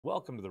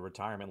Welcome to the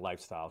Retirement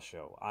Lifestyle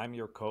Show. I'm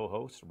your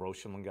co-host,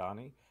 Roshan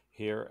and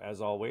here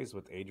as always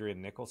with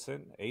Adrian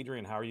Nicholson.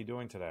 Adrian, how are you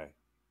doing today?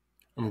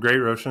 I'm great,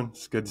 Roshan.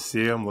 It's good to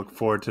see you. I'm looking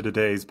forward to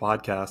today's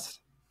podcast.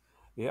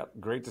 Yep,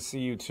 great to see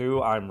you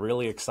too. I'm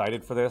really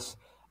excited for this.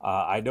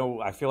 I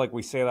feel like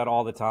we say that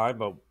all the time,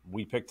 but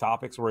we pick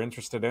topics we're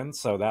interested in,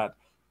 so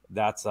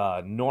that's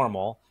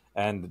normal.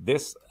 And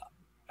this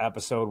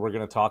episode, we're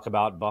going to talk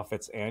about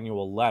Buffett's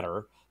annual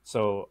letter.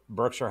 So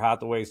Berkshire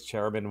Hathaway's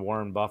chairman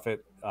Warren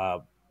Buffett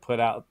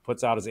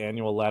puts out his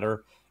annual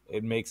letter.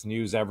 It makes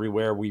news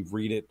everywhere. We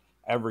read it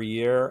every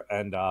year,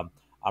 and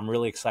I'm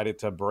really excited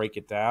to break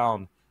it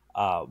down.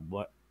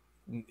 What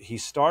he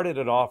started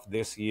it off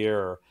this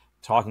year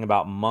talking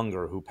about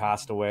Munger, who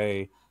passed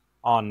away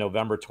on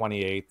November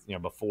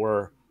 28th.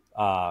 Before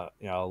a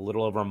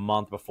little over a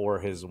month before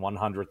his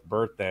 100th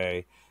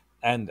birthday,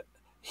 and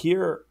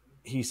here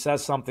he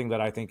says something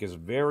that I think is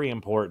very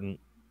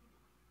important.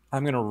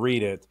 I'm going to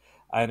read it,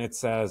 and it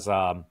says,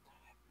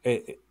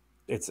 it,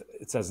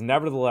 it says,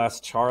 nevertheless,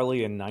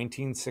 Charlie in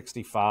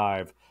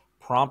 1965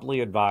 promptly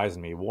advised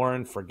me,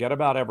 Warren, forget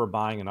about ever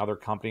buying another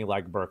company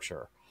like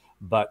Berkshire.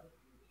 But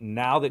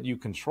now that you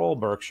control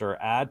Berkshire,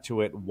 add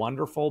to it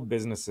wonderful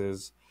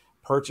businesses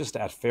purchased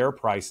at fair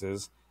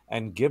prices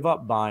and give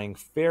up buying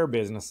fair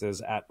businesses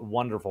at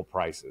wonderful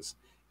prices.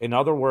 In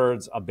other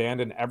words,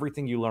 abandon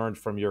everything you learned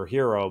from your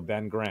hero,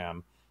 Ben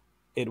Graham.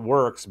 It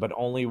works, but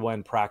only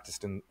when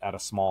practiced at a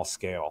small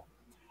scale.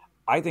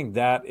 I think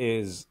that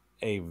is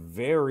a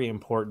very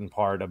important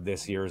part of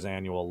this year's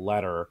annual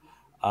letter,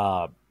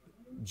 uh,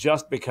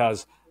 just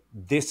because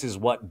this is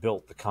what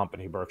built the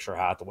company, Berkshire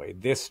Hathaway.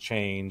 This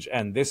change,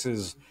 and this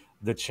is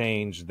the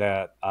change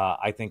that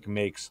I think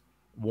makes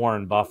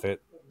Warren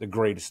Buffett the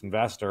greatest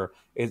investor.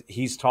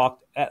 He's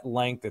talked at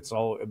length. It's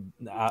all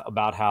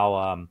about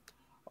how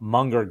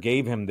Munger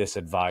gave him this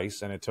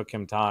advice, and it took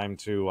him time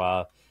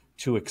to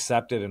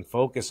accept it and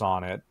focus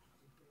on it.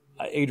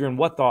 Adrian,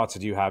 what thoughts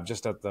did you have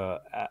just at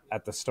the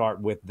start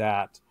with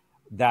that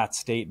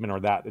statement or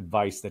that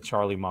advice that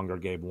Charlie Munger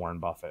gave Warren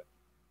Buffett?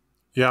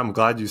 Yeah, I'm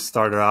glad you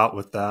started out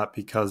with that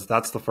because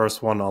that's the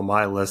first one on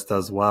my list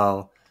as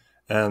well.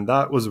 And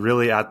that was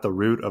really at the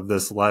root of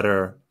this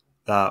letter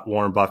that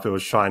Warren Buffett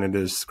was trying to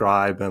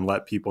describe and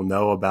let people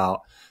know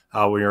about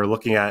how when you're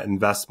looking at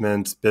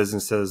investments,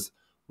 businesses,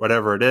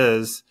 whatever it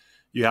is,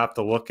 you have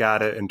to look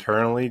at it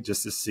internally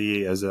just to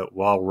see, is it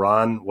well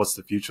run? What's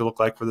the future look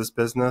like for this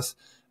business?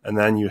 And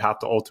then you have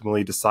to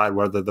ultimately decide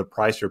whether the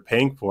price you're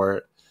paying for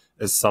it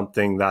is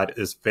something that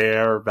is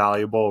fair,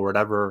 valuable,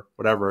 whatever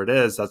it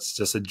is. That's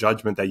just a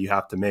judgment that you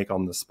have to make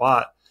on the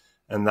spot.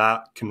 And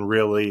that can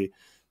really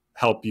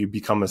help you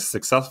become a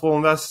successful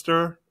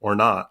investor or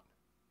not.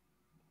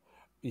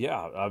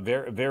 Yeah,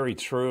 very very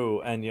true.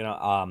 And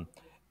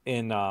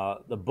in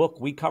the book,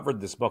 we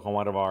covered this book on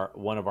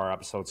one of our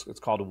episodes.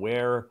 It's called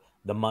 "Where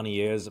the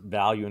Money Is: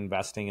 Value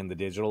Investing in the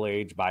Digital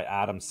Age" by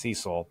Adam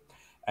Cecil,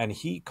 and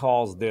he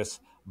calls this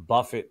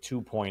Buffett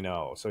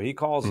 2.0. So he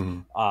calls,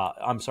 Mhm.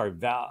 I'm sorry,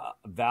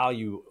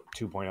 Value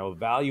 2.0.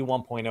 Value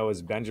 1.0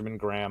 is Benjamin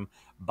Graham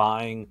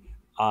buying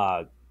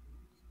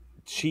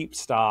cheap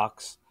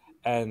stocks.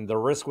 And the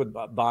risk with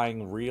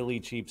buying really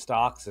cheap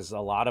stocks is a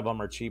lot of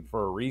them are cheap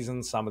for a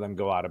reason. Some of them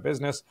go out of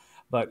business.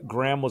 But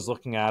Graham was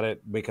looking at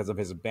it because of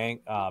his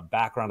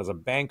background as a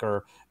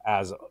banker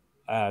as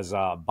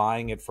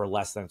buying it for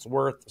less than it's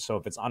worth.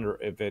 So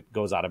if it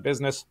goes out of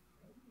business,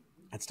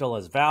 it still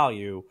has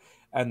value.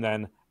 And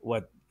then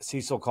what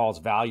Cecil calls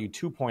value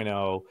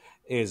 2.0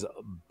 is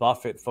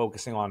Buffett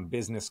focusing on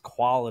business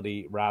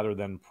quality rather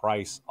than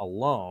price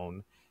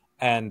alone.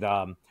 And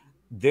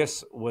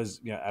this was,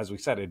 as we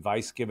said,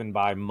 advice given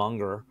by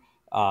Munger.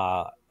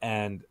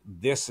 And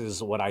this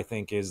is what I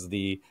think is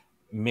the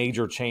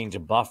major change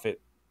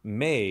Buffett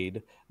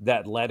made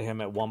that led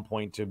him at one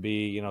point to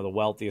be, the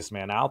wealthiest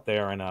man out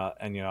there and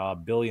a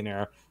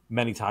billionaire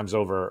many times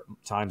over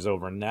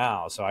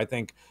now. So I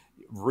think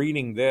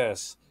reading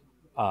this,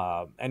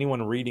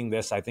 anyone reading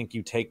this, I think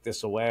you take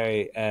this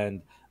away,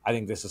 and I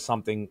think this is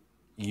something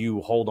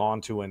you hold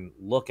on to and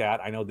look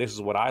at. I know this is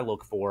what I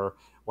look for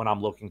when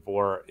I'm looking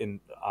for in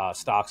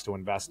stocks to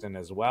invest in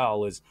as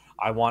well. Is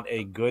I want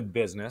a good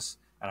business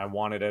and I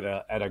want it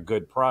at a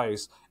good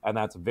price, and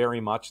that's very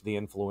much the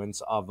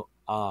influence of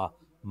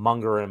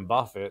Munger and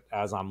Buffett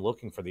as I'm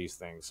looking for these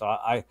things. So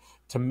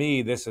to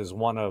me, this is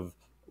one of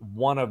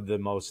the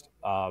most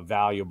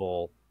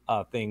valuable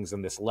things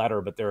in this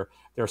letter. But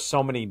there's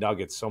so many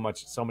nuggets, so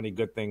many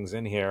good things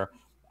in here.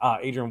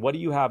 Adrian, what do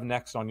you have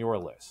next on your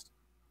list?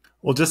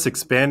 Well, just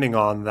expanding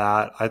on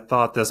that, I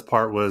thought this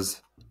part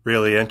was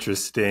really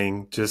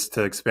interesting just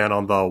to expand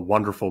on the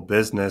wonderful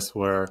business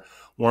where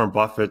Warren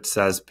Buffett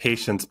says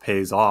patience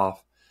pays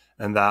off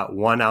and that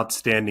one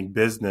outstanding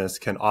business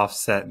can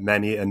offset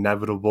many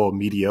inevitable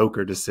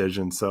mediocre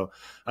decisions. So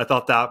I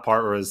thought that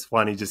part was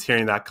funny, just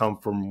hearing that come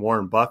from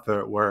Warren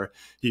Buffett, where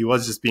he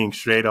was just being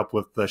straight up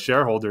with the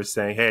shareholders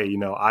saying, hey,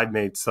 I've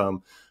made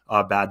some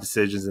bad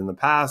decisions in the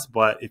past,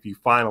 but if you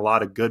find a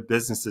lot of good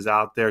businesses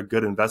out there,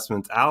 good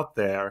investments out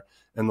there,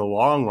 in the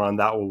long run,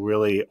 that will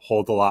really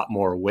hold a lot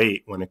more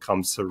weight when it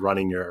comes to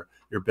running your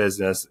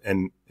business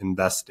and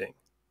investing.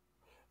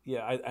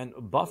 Yeah, and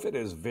Buffett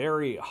is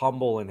very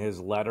humble in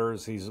his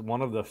letters. He's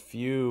one of the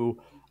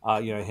few,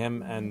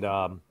 him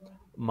and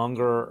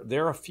Munger.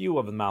 There are a few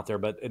of them out there,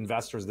 but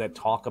investors that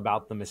talk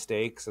about the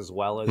mistakes as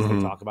well as they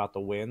Mm-hmm. talk about the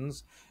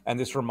wins. And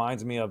this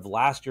reminds me of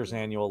last year's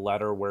annual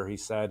letter where he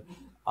said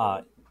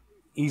uh,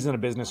 he's in a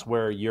business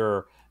where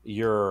your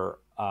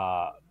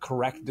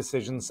correct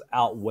decisions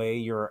outweigh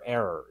your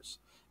errors.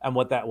 And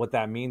what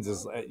that means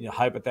is,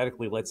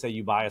 hypothetically, let's say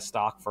you buy a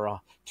stock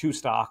for two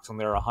stocks and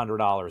they're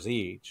 $100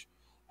 each,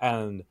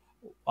 and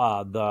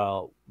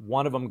the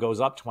one of them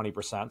goes up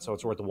 20%, so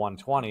it's worth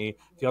 120.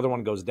 The other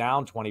one goes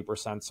down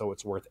 20%, so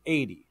it's worth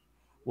 80.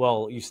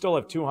 Well, you still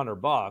have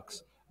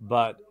 $200,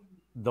 but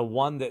the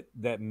one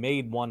that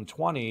made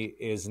 120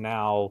 is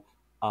now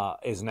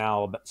about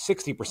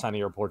 60% of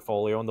your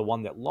portfolio, and the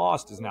one that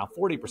lost is now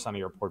 40% of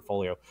your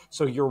portfolio.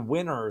 So your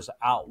winners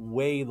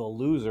outweigh the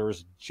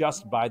losers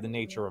just by the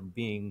nature of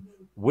being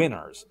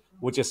winners,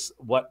 which is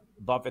what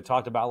Buffett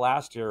talked about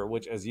last year,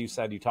 which, as you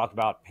said, you talked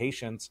about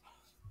patience.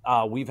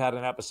 We've had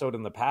an episode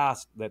in the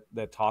past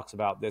that talks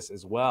about this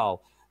as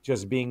well,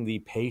 just being the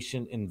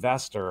patient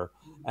investor.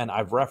 And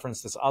I've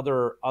referenced this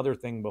other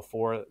thing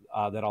before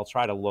that I'll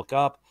try to look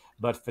up.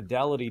 But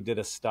Fidelity did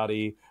a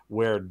study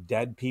where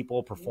dead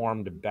people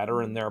performed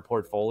better in their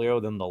portfolio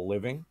than the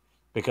living,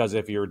 because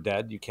if you're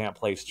dead, you can't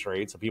place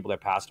trades. So people that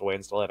passed away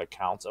and still had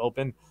accounts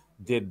open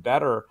did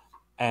better.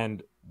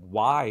 And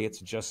why? It's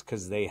just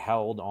because they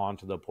held on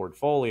to the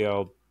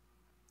portfolio.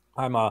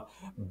 I'm a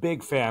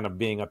big fan of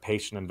being a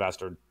patient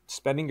investor,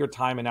 spending your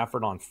time and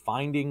effort on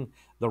finding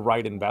the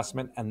right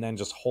investment and then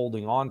just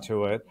holding on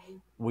to it.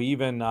 We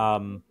even,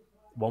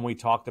 when we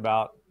talked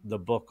about the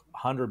book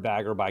 100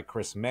 Bagger by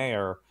Chris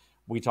Mayer,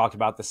 we talked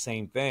about the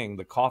same thing,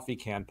 the coffee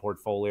can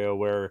portfolio,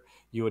 where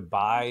you would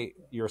buy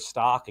your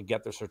stock and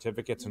get the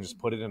certificates and just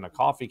put it in a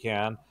coffee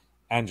can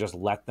and just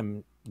let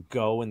them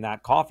go in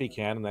that coffee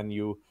can. And then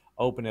you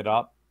open it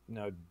up,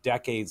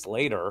 decades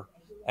later,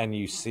 and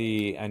you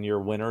see, and your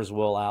winners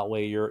will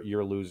outweigh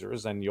your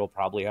losers, and you'll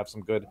probably have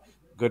some good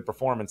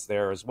performance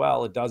there as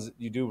well.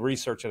 You do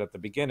research it at the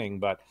beginning,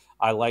 but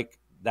I like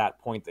that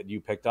point that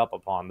you picked up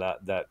upon,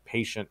 that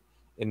patient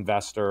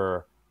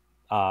investor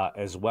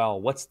as well.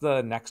 What's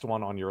the next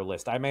one on your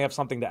list? I may have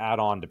something to add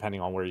on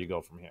depending on where you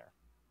go from here.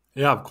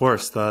 Yeah, of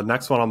course. The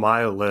next one on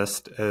my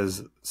list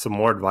is some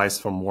more advice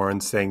from Warren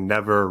saying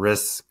never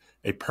risk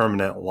a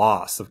permanent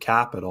loss of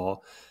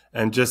capital.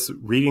 And just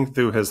reading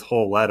through his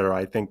whole letter,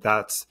 I think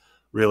that's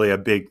really a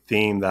big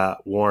theme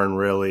that Warren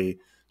really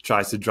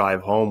tries to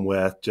drive home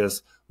with,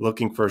 just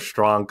looking for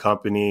strong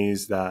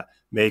companies that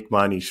make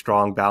money,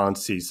 strong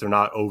balance sheets. They're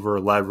not over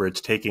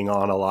leveraged, taking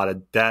on a lot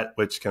of debt,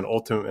 which can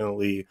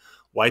ultimately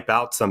wipe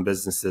out some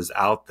businesses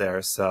out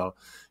there. So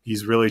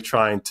he's really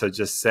trying to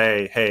just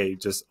say, hey,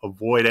 just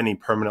avoid any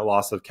permanent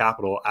loss of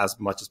capital as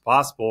much as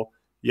possible.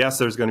 Yes,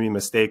 there's going to be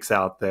mistakes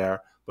out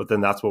there, but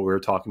then that's what we were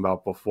talking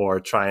about before.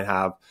 Try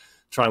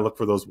and look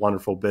for those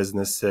wonderful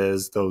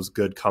businesses, those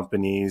good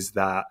companies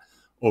that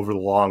over the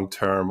long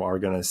term are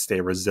going to stay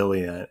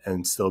resilient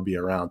and still be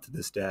around to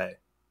this day.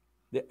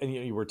 And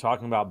you were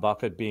talking about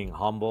Buffett being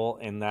humble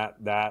in that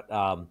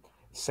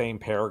same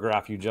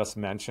paragraph you just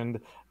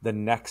mentioned. The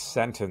next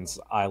sentence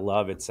I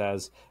love. It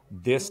says,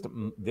 this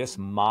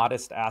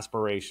modest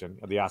aspiration,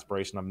 the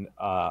aspiration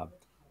of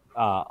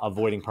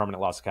avoiding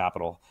permanent loss of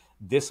capital,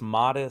 this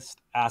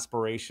modest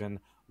aspiration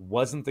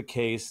wasn't the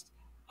case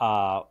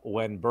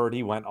when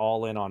Bertie went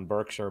all in on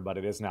Berkshire, but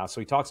it is now.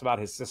 So he talks about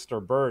his sister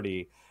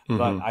Bertie,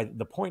 but Mm-hmm.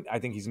 the point I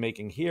think he's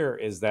making here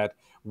is that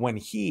when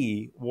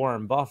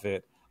Warren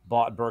Buffett,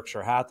 bought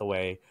Berkshire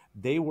Hathaway,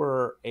 they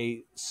were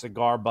a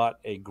cigar butt,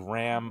 a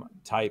Graham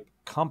type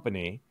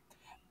company,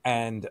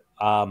 and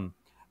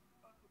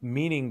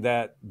meaning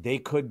that they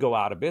could go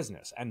out of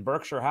business. And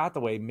Berkshire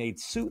Hathaway made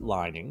suit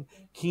lining.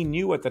 He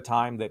knew at the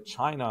time that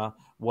China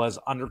was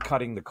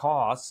undercutting the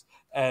costs,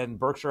 and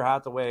Berkshire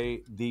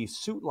Hathaway, the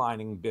suit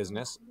lining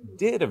business,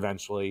 did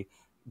eventually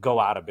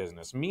go out of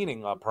business,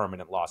 meaning a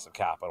permanent loss of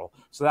capital.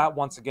 So that,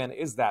 once again,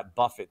 is that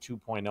Buffett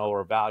 2.0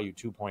 or value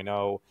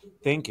 2.0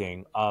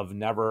 thinking of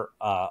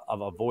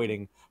of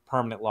avoiding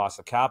permanent loss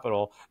of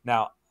capital.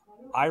 Now,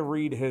 I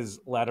read his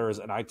letters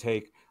and I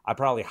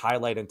probably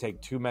highlight and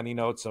take too many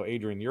notes. So,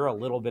 Adrian, you're a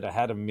little bit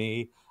ahead of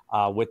me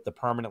with the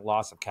permanent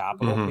loss of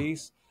capital Mm-hmm.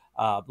 piece.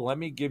 Let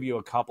me give you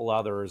a couple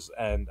others,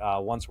 and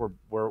once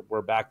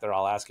we're back there,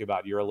 I'll ask you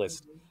about your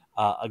list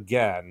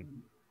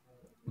again.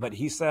 But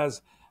he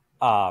says,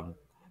 um,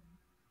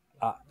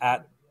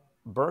 at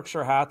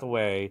Berkshire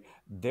Hathaway,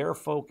 they're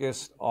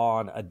focused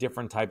on a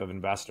different type of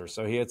investor.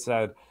 So he had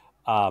said,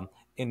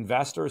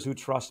 investors who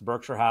trust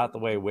Berkshire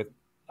Hathaway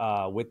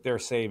with their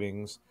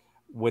savings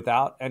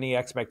without any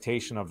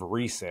expectation of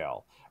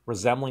resale,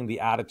 resembling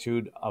the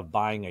attitude of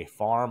buying a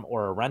farm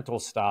or a rental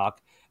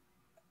stock,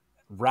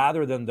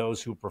 rather than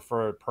those who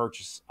prefer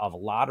purchase of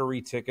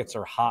lottery tickets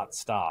or hot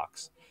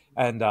stocks.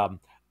 And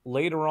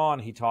later on,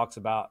 he talks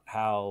about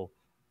how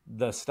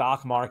the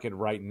stock market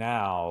right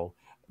now,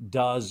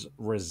 does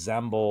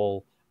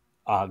resemble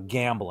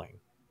gambling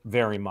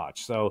very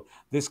much. So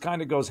this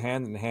kind of goes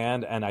hand in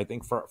hand. And I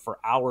think for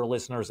our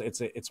listeners,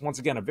 it's once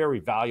again a very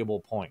valuable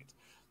point.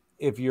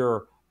 If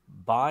you're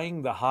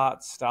buying the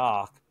hot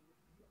stock,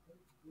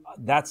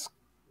 that's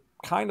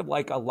kind of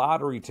like a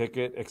lottery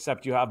ticket,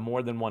 except you have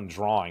more than one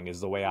drawing, is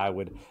the way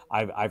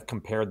I've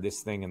compared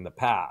this thing in the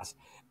past.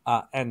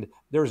 And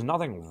there's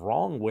nothing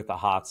wrong with a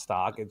hot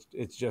stock.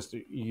 It's just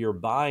you're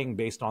buying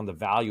based on the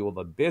value of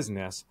a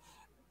business.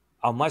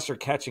 Unless you're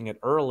catching it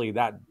early,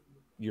 that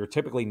you're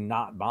typically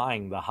not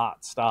buying the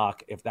hot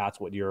stock if that's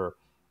what you're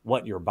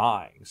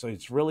buying. So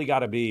it's really got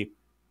to be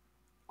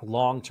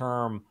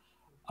long-term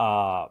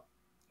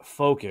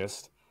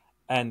focused.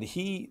 And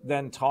he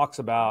then talks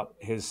about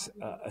his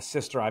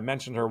sister. I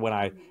mentioned her when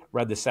I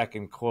read the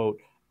second quote,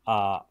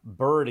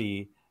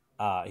 Birdie.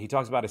 He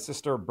talks about his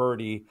sister,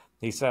 Birdie.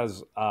 He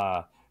says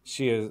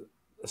she is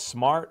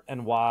smart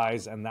and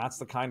wise, and that's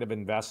the kind of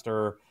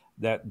investor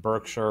that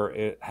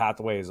Berkshire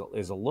Hathaway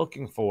is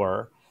looking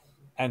for.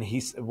 And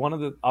he's one of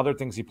the other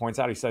things he points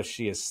out. He says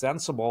she is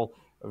sensible,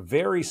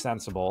 very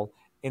sensible,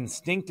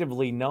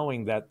 instinctively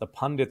knowing that the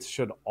pundits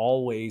should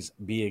always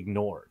be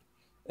ignored.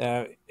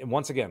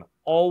 Once again,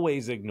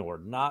 always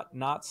ignored,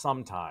 not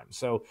sometimes.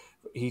 So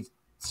he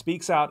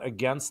speaks out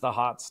against the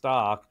hot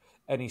stock,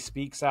 and he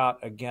speaks out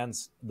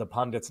against the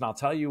pundits. And I'll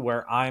tell you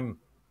where I'm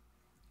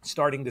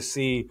starting to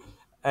see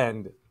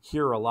and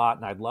hear a lot,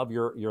 and I'd love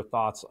your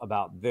thoughts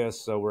about this.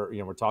 So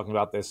we're talking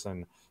about this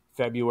in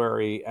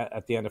February,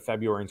 at the end of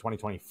February in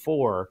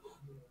 2024.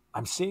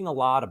 I'm seeing a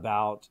lot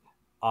about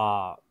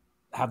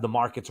have the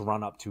markets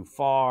run up too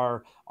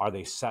far? Are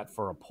they set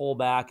for a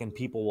pullback? And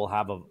people will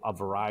have a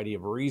variety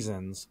of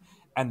reasons.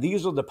 And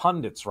these are the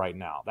pundits right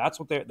now. That's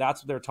what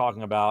they're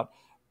talking about.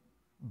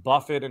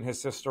 Buffett and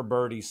his sister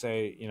Birdie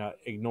say,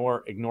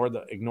 ignore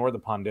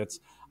the pundits.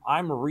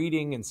 I'm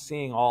reading and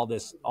seeing all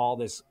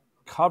this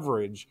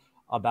coverage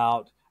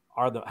about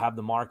have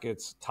the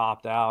markets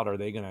topped out? Are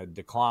they going to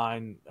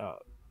decline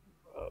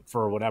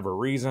for whatever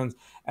reasons?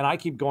 And I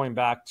keep going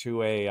back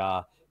to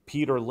a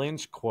Peter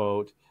Lynch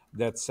quote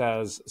that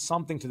says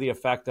something to the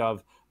effect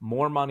of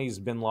more money's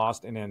been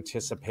lost in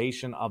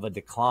anticipation of a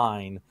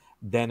decline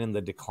than in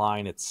the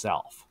decline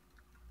itself.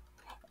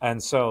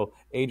 And so,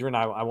 Adrian,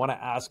 I want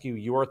to ask you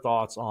your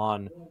thoughts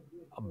on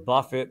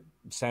Buffett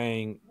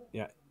saying,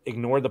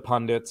 ignore the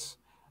pundits,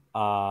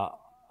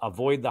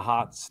 avoid the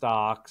hot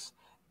stocks,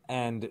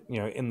 and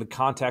in the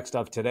context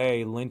of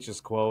today, Lynch's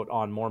quote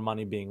on more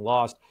money being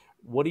lost.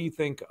 What do you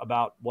think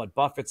about what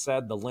Buffett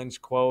said, the Lynch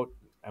quote?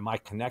 Am I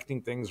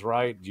connecting things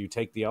right? Do you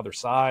take the other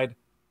side?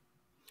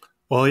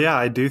 Well, yeah,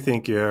 I do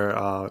think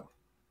you're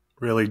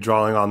really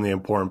drawing on the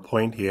important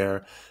point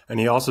here. And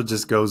he also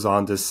just goes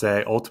on to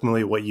say,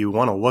 ultimately, what you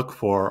want to look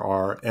for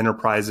are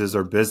enterprises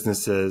or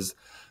businesses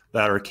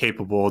that are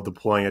capable of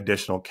deploying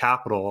additional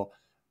capital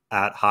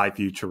at high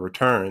future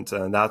returns.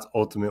 And that's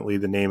ultimately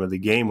the name of the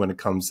game when it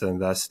comes to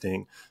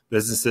investing.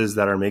 Businesses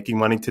that are making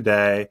money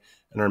today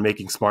and are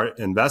making smart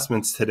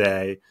investments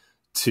today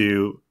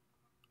to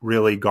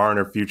really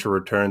garner future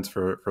returns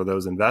for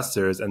those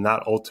investors. And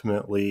that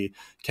ultimately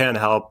can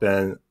help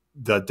in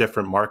the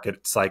different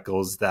market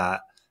cycles that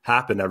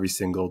happen every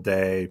single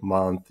day,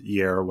 month,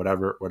 year,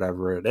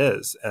 whatever it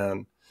is.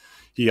 And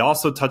he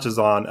also touches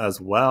on as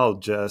well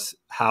just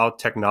how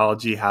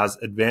technology has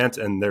advanced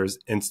and there's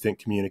instant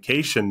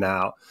communication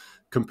now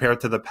compared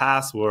to the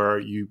past where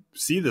you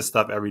see this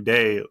stuff every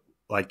day.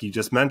 Like you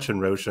just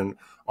mentioned, Roshan,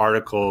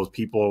 articles,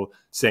 people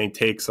saying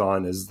takes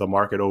on, is the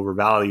market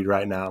overvalued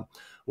right now?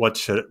 What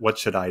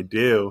should I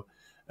do?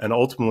 And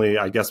ultimately,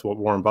 I guess what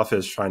Warren Buffett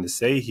is trying to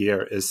say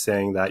here is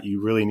saying that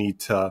you really need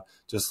to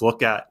just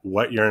look at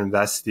what you're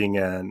investing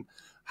in,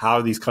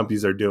 how these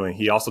companies are doing.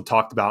 He also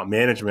talked about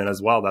management as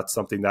well. That's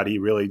something that he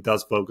really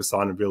does focus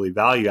on and really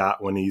value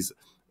at when he's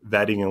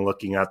vetting and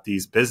looking at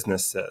these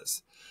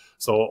businesses.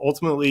 So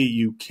ultimately,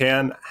 you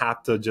can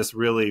have to just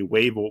really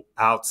wave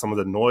out some of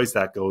the noise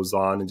that goes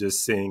on and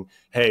just seeing,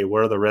 hey,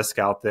 where are the risks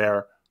out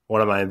there?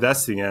 What am I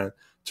investing in?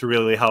 To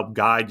really help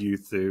guide you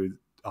through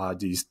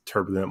these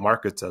turbulent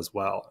markets as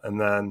well. And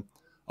then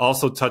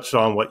also touched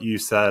on what you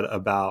said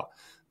about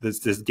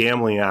this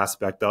gambling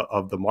aspect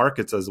of the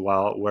markets as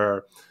well,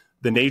 where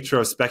the nature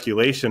of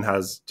speculation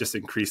has just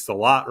increased a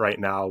lot right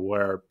now,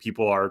 where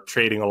people are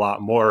trading a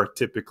lot more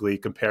typically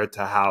compared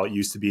to how it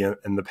used to be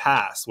in the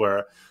past,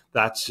 where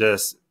that's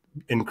just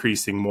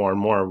increasing more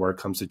and more where it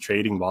comes to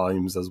trading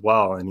volumes as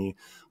well. And he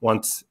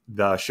wants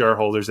the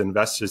shareholders,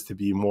 investors to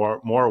be more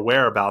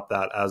aware about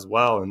that as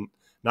well, and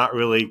not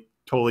really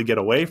totally get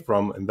away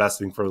from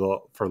investing for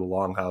the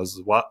long house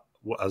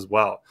as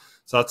well.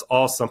 So that's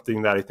all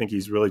something that I think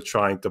he's really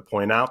trying to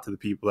point out to the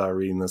people that are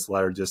reading this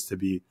letter, just to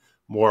be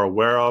more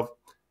aware of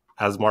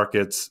as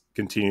markets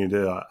continue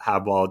to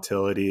have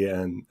volatility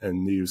and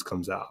news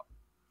comes out.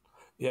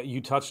 Yeah,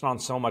 you touched on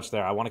so much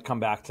there. I want to come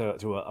back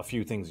to a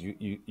few things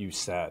you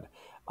said.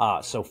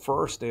 So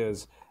first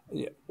is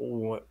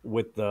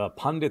with the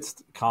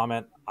pundits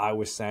comment I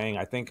was saying,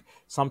 I think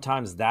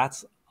sometimes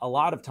that's a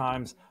lot of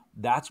times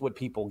that's what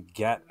people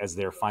get as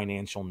their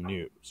financial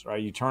news,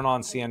 right? You turn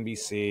on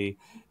CNBC,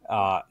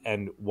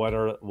 and what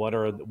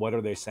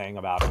are they saying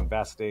about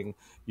investing?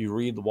 You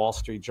read the Wall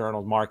Street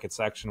Journal market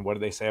section. What do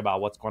they say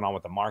about what's going on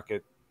with the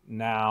market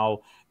now?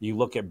 You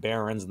look at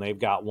Barron's, and they've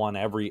got one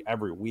every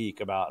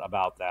week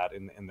about that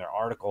in their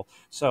article.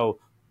 So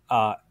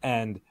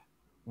and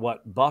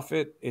what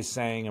Buffett is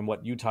saying, and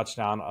what you touched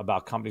on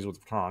about companies with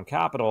return on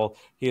capital,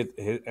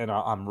 and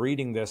I'm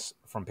reading this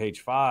from page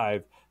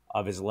 5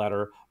 of his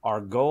letter.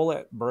 Our goal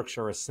at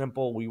Berkshire is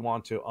simple. We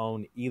want to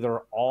own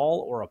either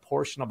all or a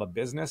portion of a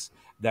business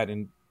that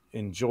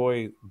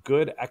enjoy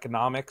good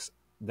economics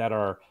that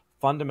are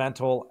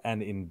fundamental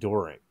and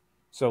enduring.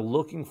 So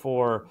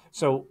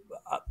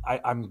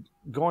I'm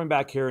going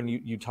back here, and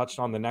you touched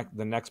on the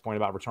next point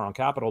about return on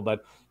capital.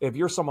 But if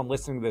you're someone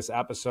listening to this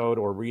episode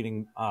or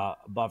reading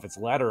Buffett's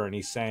letter, and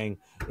he's saying,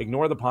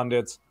 ignore the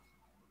pundits,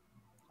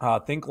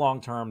 think long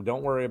term,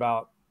 don't worry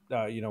about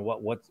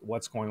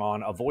what's going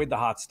on, avoid the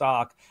hot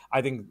stock.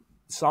 I think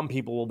some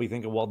people will be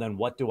thinking, well, then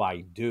what do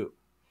I do?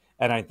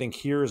 And I think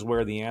here's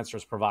where the answer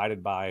is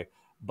provided by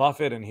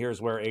Buffett, and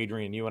here's where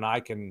Adrian, you and I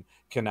can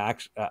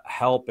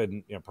help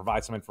and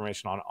provide some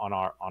information on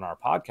our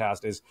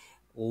podcast. Is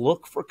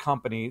look for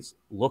companies,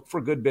 look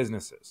for good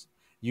businesses.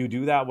 You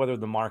do that whether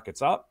the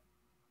market's up,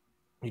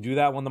 you do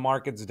that when the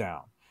market's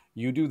down.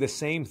 You do the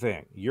same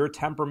thing. Your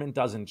temperament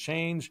doesn't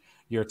change.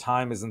 Your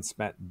time isn't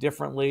spent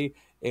differently.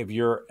 If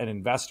you're an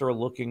investor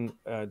looking,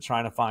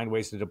 trying to find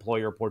ways to deploy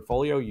your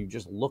portfolio, you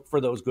just look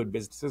for those good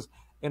businesses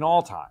in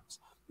all times.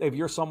 If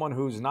you're someone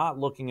who's not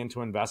looking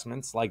into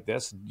investments like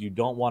this, you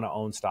don't want to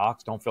own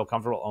stocks, don't feel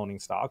comfortable owning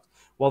stocks,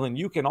 well, then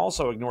you can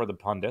also ignore the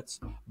pundits,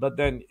 but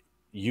then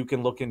you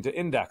can look into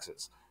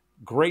indexes.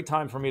 Great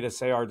time for me to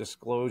say our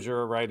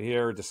disclosure right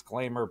here.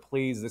 Disclaimer,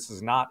 please. This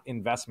is not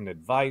investment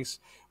advice.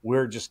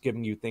 We're just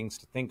giving you things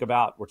to think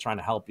about. We're trying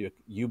to help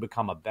you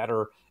become a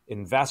better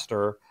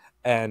investor.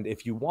 And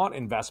if you want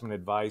investment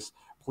advice,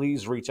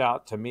 please reach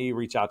out to me,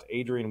 reach out to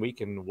Adrian. We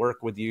can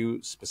work with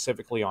you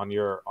specifically on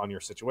your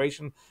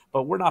situation.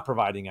 But we're not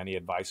providing any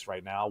advice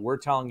right now. We're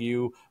telling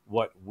you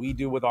what we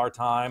do with our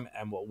time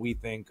and what we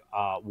think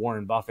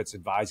Warren Buffett's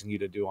advising you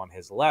to do on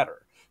his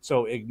letter.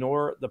 So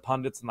ignore the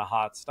pundits and the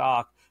hot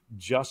stock.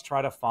 Just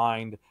try to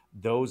find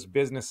those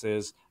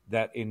businesses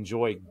that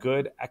enjoy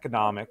good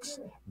economics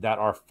that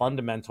are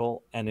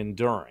fundamental and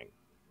enduring.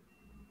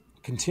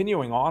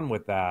 Continuing on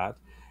with that,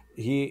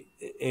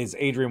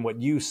 Adrian,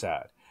 what you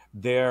said.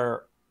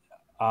 They're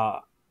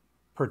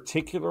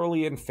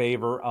particularly in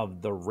favor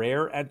of the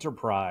rare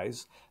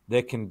enterprise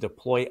that can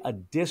deploy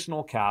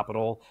additional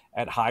capital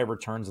at high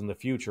returns in the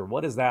future.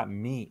 What does that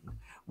mean?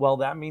 Well,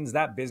 that means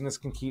that business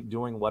can keep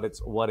doing what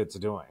it's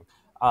doing.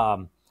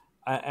 And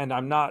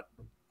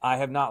I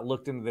have not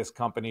looked into this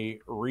company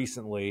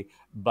recently,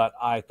 but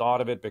I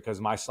thought of it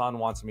because my son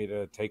wants me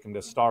to take him to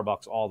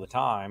Starbucks all the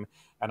time,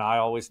 and I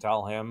always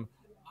tell him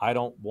I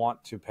don't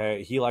want to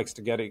pay. He likes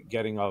to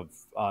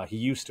he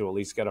used to at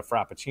least get a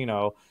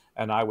Frappuccino,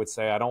 and I would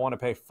say I don't want to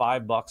pay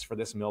 $5 for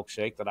this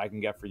milkshake that I can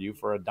get for you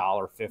for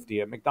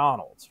 $1.50 at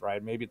McDonald's,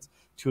 right? Maybe it's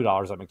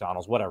 $2 at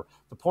McDonald's, whatever.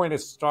 The point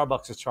is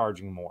Starbucks is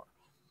charging more.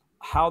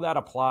 How that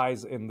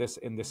applies in this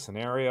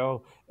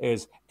scenario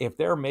is if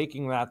they're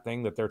making that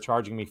thing that they're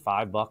charging me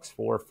 $5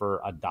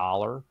 for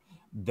 $1,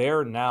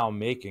 they're now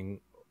making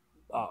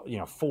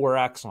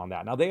 4x on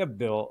that. Now they have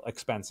bill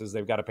expenses.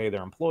 They've got to pay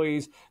their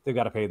employees. They've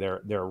got to pay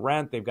their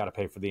rent. They've got to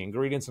pay for the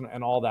ingredients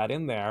and all that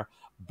in there.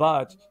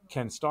 But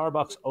can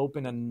Starbucks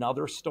open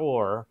another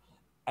store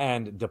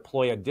and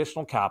deploy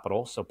additional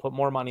capital, so put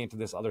more money into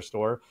this other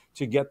store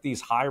to get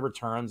these high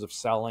returns of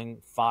selling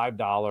 $5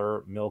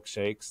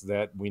 milkshakes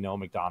that we know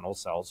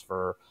McDonald's sells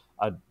for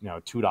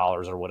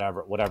 $2 or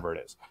whatever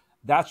it is?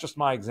 That's just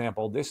my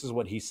example. This is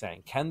what he's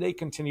saying. Can they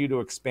continue to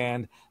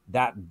expand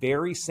that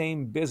very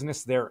same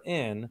business they're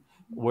in,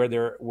 where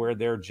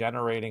they're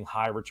generating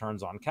high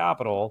returns on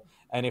capital?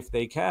 And if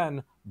they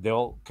can,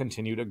 they'll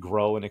continue to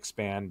grow and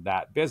expand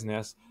that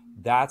business.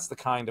 That's the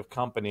kind of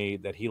company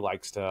that he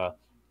likes to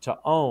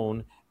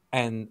own,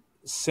 and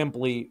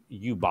simply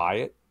you buy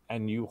it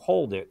and you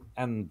hold it,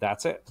 and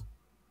that's it.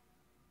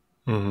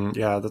 Mm-hmm.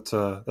 Yeah,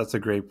 that's a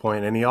great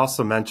point. And he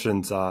also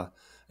mentions an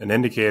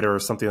indicator or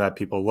something that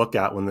people look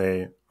at when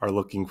they are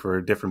looking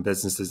for different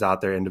businesses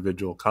out there,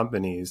 individual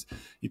companies.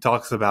 He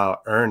talks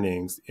about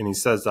earnings, and he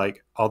says,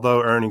 like,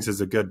 although earnings is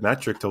a good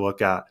metric to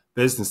look at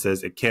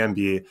businesses, it can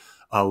be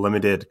a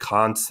limited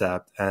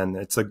concept, and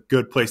it's a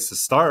good place to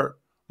start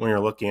when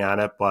you're looking at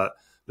it. But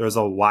there's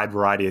a wide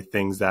variety of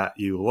things that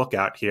you look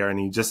at here, and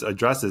he just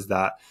addresses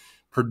that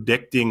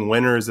predicting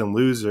winners and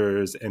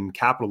losers in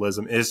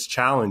capitalism is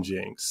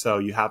challenging. So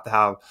you have to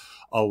have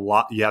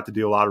you have to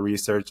do a lot of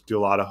research, do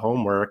a lot of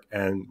homework,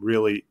 and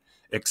really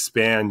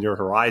expand your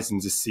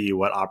horizons to see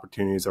what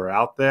opportunities are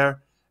out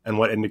there and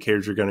what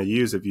indicators you're going to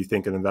use if you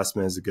think an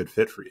investment is a good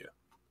fit for you.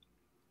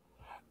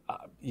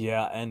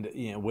 Yeah, and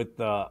with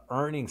the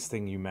earnings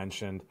thing you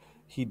mentioned,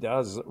 he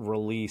does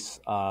release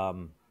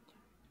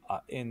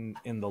in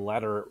the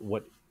letter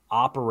what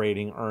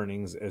operating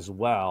earnings as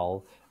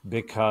well,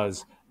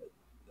 because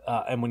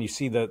and when you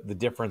see the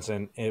difference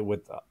in it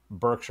with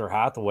Berkshire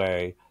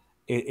Hathaway,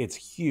 it's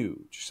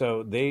huge.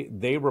 So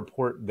they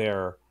report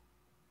their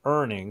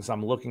earnings.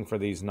 I'm looking for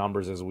these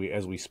numbers as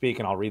we speak,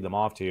 and I'll read them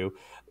off to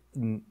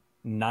you.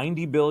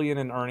 90 billion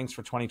in earnings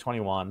for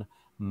 2021,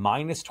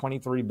 minus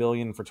 23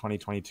 billion for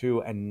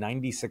 2022, and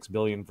 96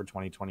 billion for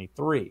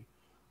 2023.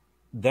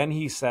 Then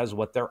he says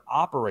what their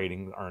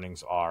operating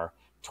earnings are: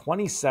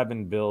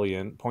 27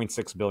 billion,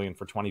 0.6 billion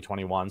for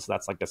 2021. So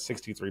that's like a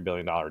 $63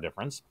 billion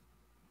difference.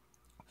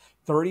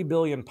 30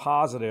 billion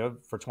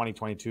positive for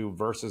 2022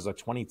 versus a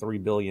 23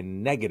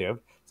 billion negative.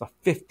 It's a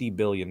 $50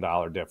 billion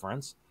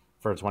difference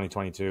for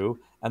 2022.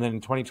 And then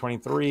in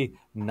 2023,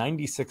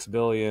 96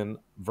 billion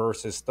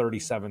versus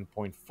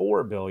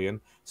 37.4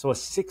 billion. So a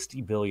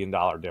 $60 billion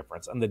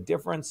difference. And the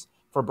difference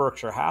for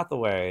Berkshire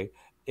Hathaway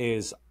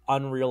is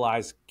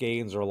unrealized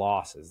gains or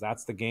losses.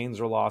 That's the gains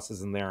or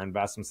losses in their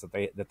investments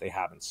that they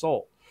haven't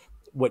sold.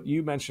 What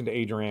you mentioned,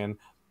 Adrian,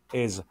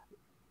 is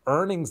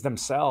earnings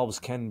themselves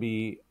can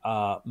be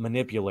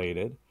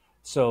manipulated.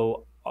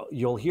 So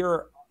you'll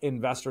hear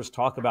investors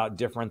talk about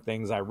different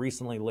things. I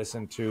recently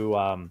listened to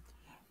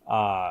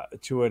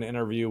an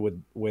interview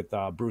with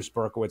Bruce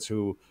Berkowitz,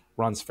 who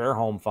runs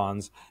Fairholme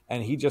Funds,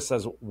 and he just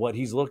says what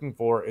he's looking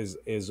for is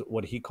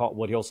what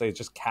he'll say is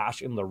just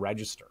cash in the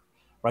register,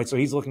 right? So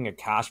he's looking at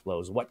cash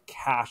flows, what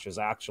cash is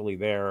actually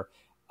there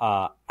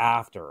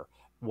after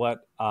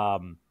what.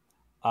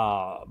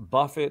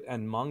 Buffett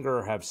and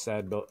Munger have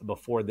said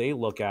before they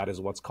look at is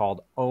what's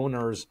called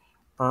owner's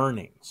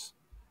earnings.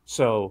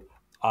 So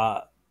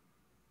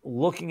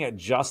looking at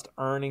just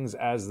earnings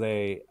as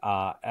they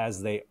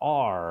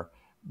are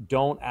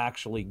don't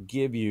actually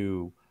give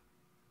you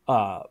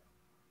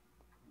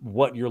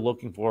what you're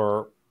looking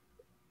for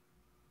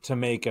to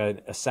make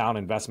a sound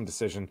investment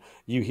decision.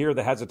 You hear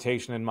the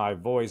hesitation in my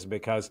voice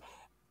because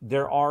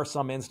there are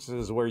some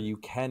instances where you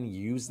can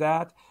use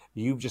that.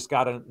 You've just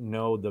got to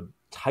know the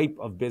type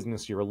of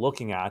business you're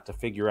looking at to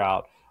figure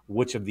out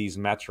which of these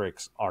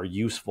metrics are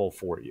useful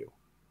for you.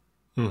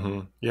 Mm-hmm.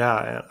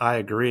 Yeah, I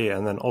agree.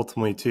 And then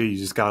ultimately, too, you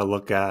just got to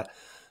look at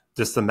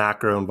just the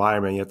macro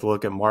environment. You have to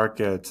look at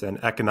markets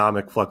and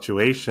economic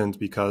fluctuations,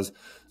 because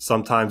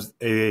sometimes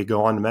they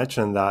go on to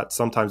mention that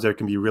sometimes there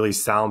can be really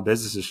sound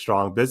businesses,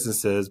 strong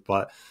businesses,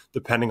 but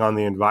depending on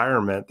the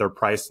environment, their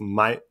price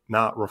might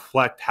not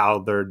reflect how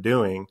they're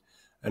doing.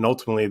 And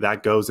ultimately,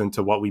 that goes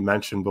into what we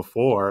mentioned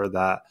before,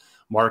 that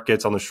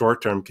markets on the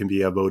short term can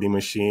be a voting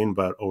machine,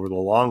 but over the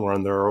long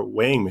run, they're a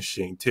weighing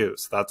machine too.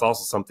 So that's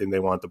also something they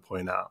want to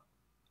point out.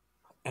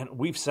 And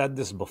we've said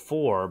this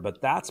before, but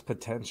that's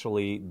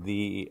potentially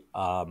the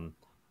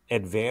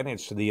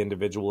advantage to the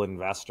individual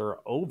investor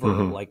over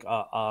like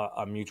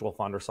a mutual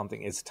fund or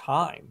something, is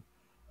time,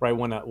 right?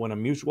 When a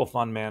mutual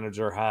fund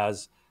manager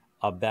has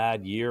a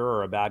bad year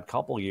or a bad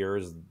couple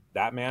years,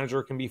 that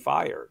manager can be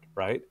fired,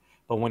 right?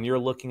 But when you're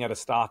looking at a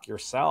stock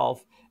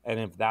yourself, and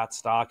if that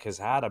stock has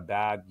had a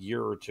bad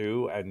year or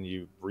two and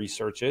you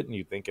research it and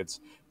you think it's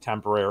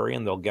temporary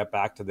and they'll get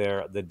back to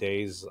the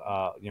days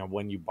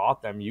when you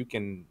bought them, you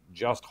can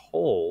just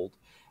hold,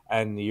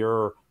 and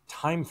your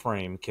time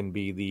frame can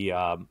be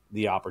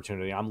the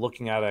opportunity. I'm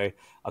looking at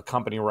a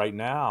company right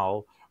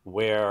now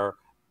where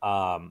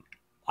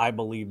I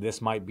believe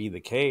this might be the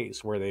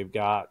case, where they've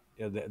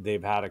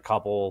had a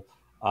couple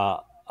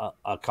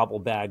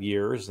bad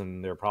years,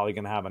 and they're probably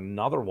going to have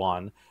another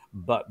one,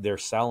 but they're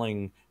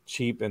selling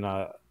cheap in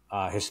a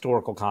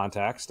historical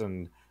context,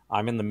 and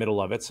I'm in the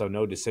middle of it, so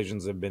no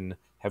decisions have been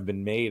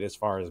made as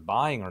far as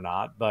buying or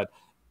not. But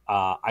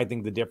I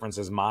think the difference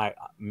is my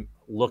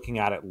looking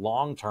at it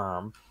long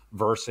term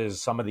versus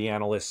some of the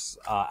analysts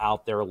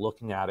out there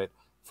looking at it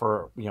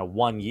for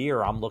 1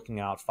 year. I'm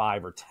looking out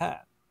 5 or 10,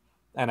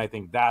 and I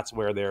think that's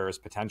where there is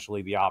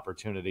potentially the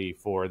opportunity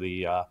for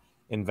the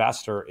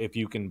investor, if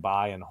you can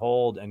buy and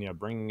hold. And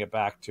bringing it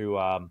back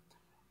to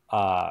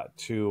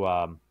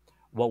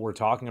what we're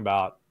talking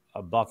about,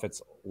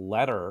 Buffett's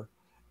letter,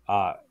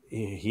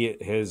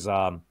 his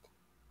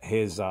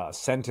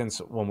sentence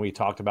when we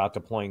talked about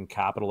deploying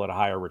capital at a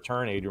higher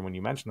return, Adrian, when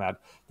you mentioned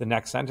that, the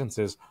next sentence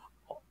is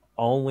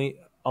owning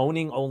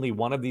only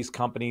one of these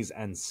companies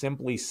and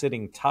simply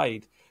sitting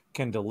tight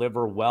can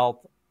deliver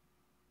wealth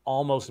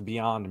almost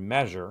beyond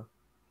measure.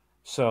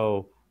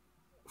 So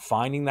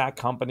finding that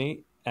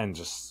company and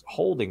just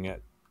holding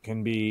it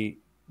can be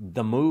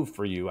the move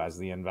for you as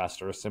the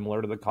investor,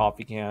 similar to the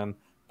coffee can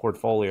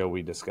portfolio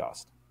we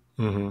discussed.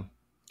 Mm-hmm.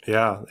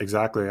 Yeah,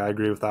 exactly. I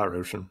agree with that,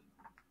 Roshan.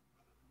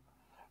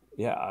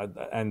 Yeah,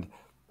 and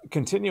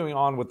continuing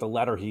on with the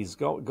letter,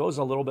 goes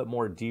a little bit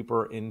more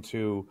deeper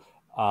into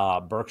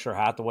Berkshire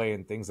Hathaway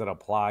and things that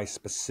apply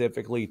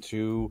specifically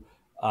to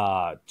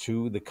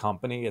the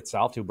company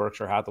itself, to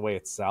Berkshire Hathaway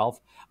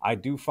itself. I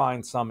do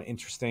find some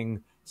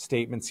interesting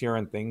statements here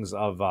and things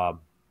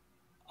of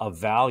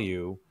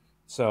value.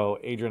 So,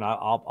 Adrian,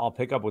 I'll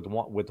pick up with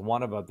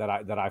one of them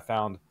that I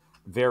found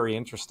very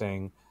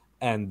interesting,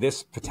 and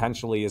this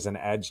potentially is an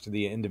edge to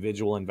the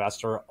individual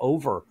investor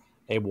over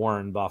a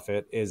Warren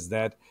Buffett, is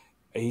that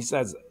he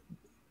says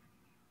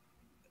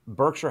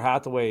Berkshire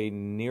Hathaway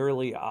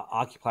nearly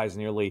occupies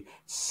nearly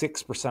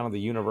 6% of the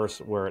universe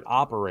where it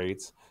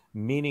operates,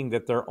 meaning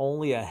that there are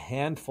only a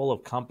handful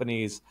of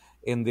companies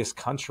in this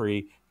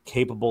country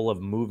capable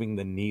of moving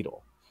the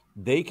needle.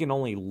 They can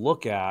only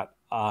look at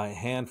a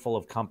handful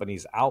of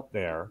companies out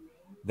there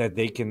that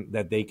they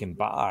can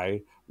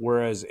buy.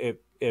 Whereas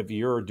if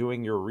you're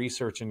doing your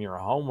research and your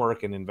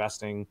homework and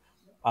investing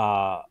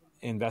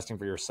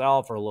for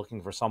yourself, or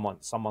looking for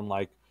someone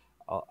like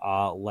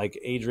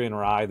Adrian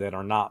or I, that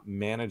are not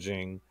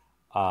managing,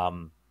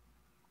 um,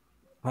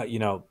 you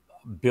know,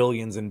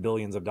 billions and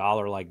billions of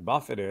dollars like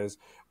Buffett is,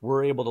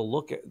 we're able to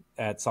look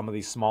at some of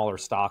these smaller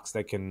stocks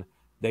that can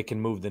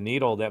move the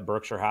needle that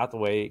Berkshire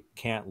Hathaway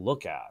can't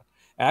look at.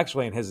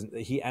 Actually,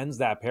 he ends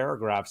that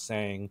paragraph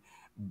saying,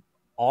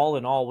 all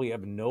in all, we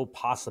have no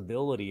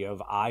possibility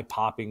of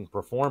eye-popping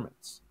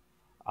performance.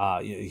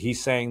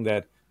 He's saying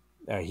that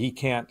he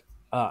can't,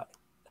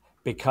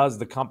 because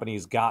the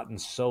company's gotten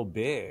so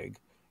big,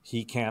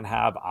 he can't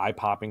have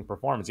eye-popping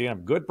performance. He can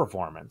have good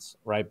performance,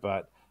 right?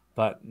 But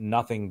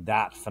nothing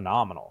that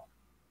phenomenal.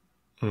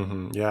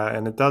 Yeah,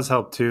 and it does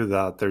help too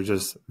that they're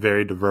just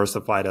very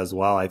diversified as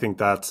well. I think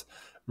that's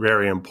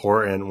very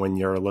important when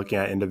you're looking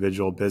at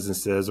individual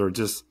businesses or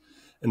just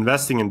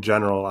investing in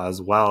general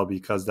as well,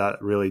 because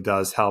that really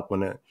does help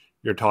when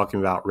you're talking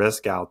about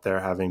risk out there,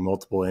 having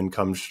multiple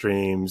income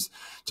streams,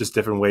 just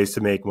different ways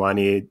to make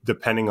money,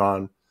 depending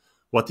on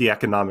what the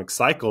economic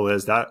cycle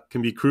is. That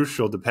can be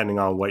crucial depending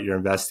on what you're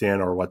investing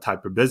in or what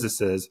type of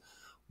businesses.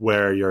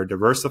 Where you're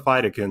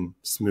diversified, it can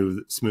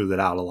smooth it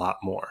out a lot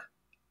more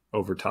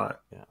over time.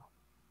 Yeah,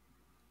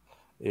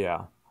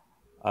 yeah.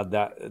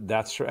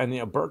 That's true.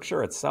 And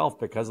Berkshire itself,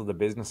 because of the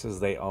businesses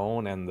they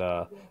own and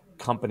the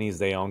companies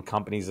they own,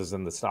 companies as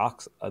in the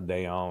stocks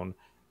they own,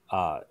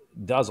 uh,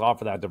 does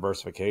offer that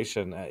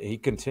diversification. He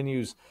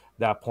continues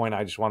that point.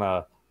 I just want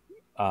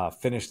to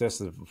finish this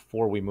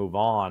before we move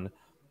on.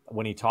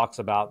 When he talks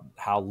about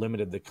how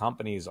limited the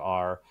companies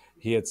are,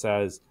 he had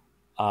says,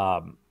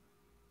 um,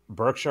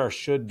 Berkshire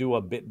should do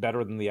a bit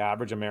better than the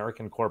average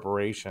American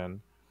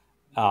corporation.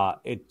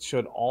 It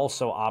should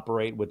also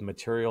operate with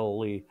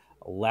materially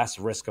less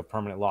risk of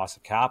permanent loss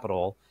of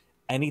capital.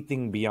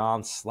 Anything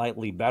beyond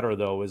slightly better,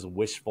 though, is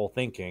wishful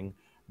thinking.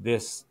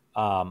 This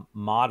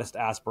modest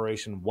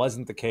aspiration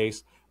wasn't the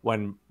case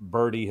when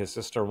Bertie, his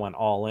sister, went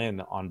all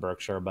in on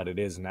Berkshire, but it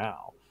is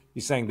now.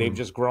 He's saying they've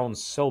just grown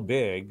so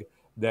big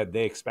that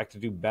they expect to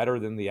do better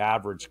than the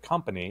average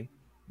company,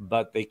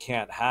 but they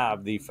can't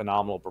have the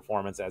phenomenal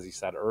performance, as he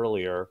said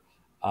earlier,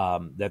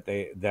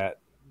 that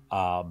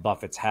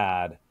Buffett's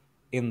had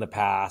in the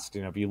past.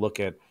 If you look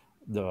at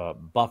the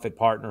Buffett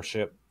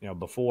partnership,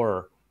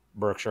 before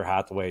Berkshire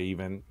Hathaway,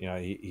 even,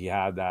 he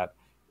had that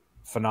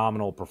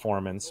phenomenal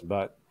performance,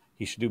 but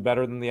he should do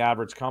better than the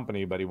average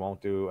company, but he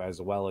won't do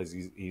as well as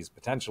he's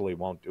potentially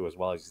won't do as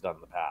well as he's done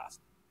in the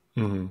past.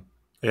 hmm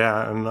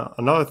Yeah, and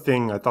another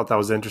thing I thought that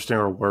was interesting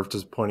or worth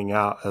just pointing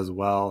out as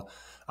well.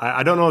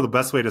 I don't know the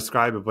best way to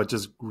describe it, but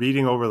just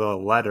reading over the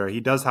letter, he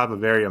does have a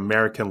very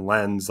American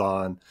lens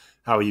on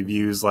how he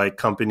views like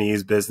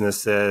companies,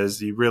 businesses.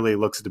 He really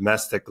looks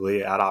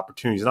domestically at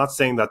opportunities. Not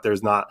saying that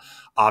there's not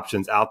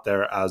options out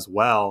there as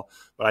well,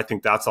 but I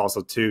think that's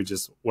also too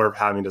just worth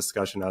having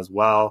discussion as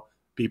well.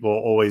 People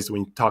always,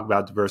 when you talk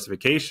about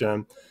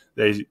diversification,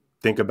 they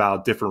think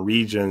about different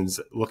regions.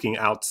 Looking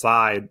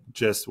outside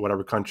just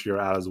whatever country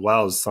you're at as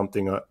well is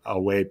something, a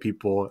way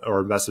people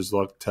or investors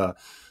look to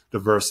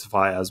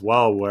diversify as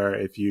well. Where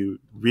if you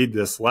read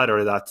this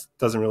letter, that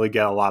doesn't really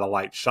get a lot of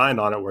light shine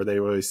on it, where they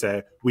really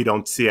say, we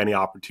don't see any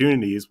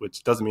opportunities,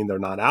 which doesn't mean they're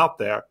not out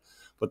there,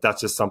 but that's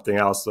just something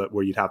else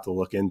where you'd have to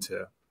look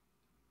into.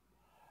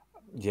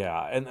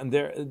 Yeah, and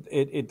there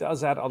it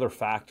does add other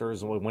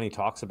factors when he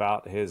talks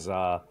about his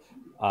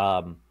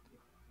um,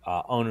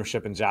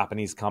 ownership in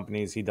Japanese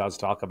companies. He does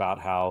talk about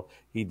how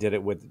he did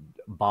it with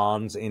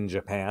bonds in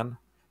Japan,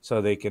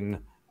 so they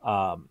can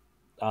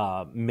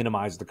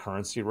minimize the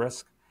currency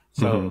risk.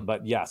 So, hmm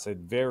but yes, a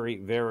very,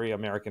 very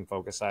American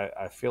focus.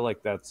 I feel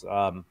like that's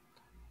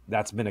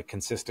been a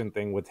consistent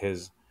thing with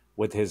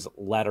his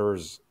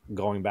letters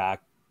going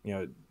back,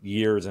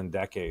 years and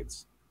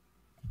decades.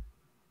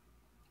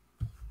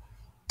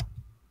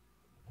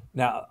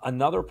 Now,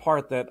 another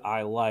part that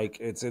I like,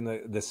 it's in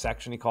the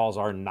section he calls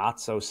our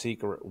not so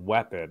secret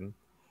weapon,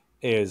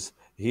 is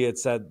he had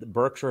said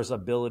Berkshire's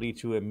ability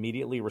to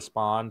immediately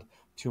respond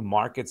to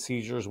market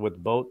seizures with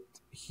both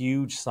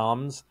huge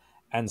sums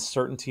and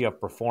certainty of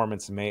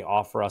performance may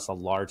offer us a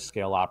large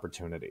scale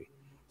opportunity.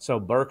 So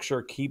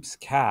Berkshire keeps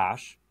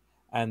cash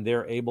and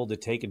they're able to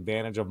take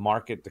advantage of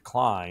market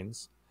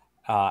declines.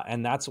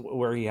 And that's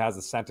where he has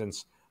a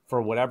sentence: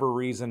 for whatever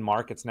reason,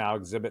 markets now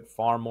exhibit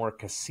far more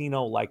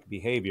casino like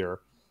behavior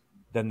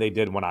than they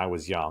did when I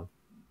was young.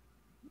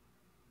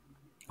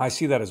 I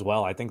see that as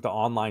well. I think the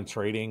online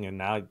trading and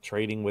now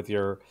trading with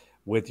your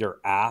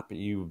app,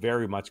 you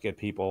very much get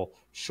people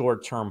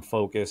short term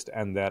focused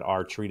and that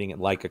are treating it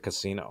like a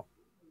casino.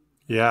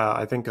 Yeah,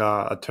 I think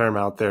a term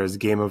out there is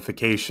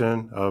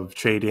gamification of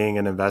trading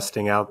and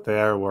investing out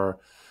there, where,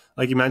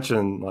 like you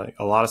mentioned, like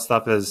a lot of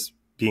stuff is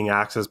being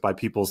accessed by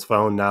people's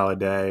phone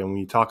nowadays. And when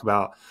you talk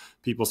about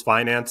people's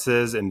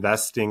finances,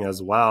 investing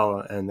as well,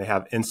 and they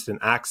have instant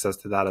access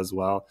to that as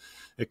well,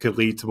 it could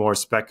lead to more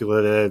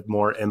speculative,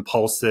 more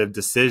impulsive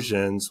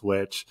decisions,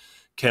 which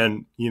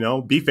can,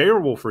 be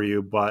favorable for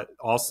you, but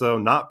also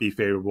not be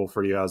favorable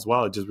for you as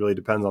well. It just really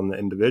depends on the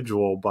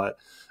individual. But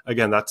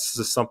again, that's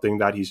just something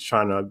that he's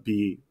trying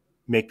to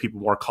make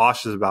people more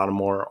cautious about and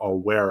more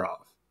aware of.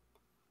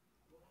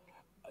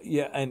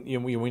 Yeah, and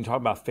when you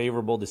talk about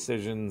favorable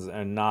decisions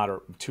and not,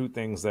 are two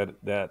things that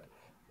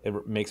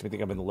it makes me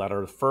think of in the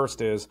letter. The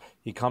first is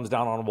he comes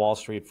down on Wall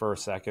Street for a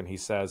second. He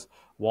says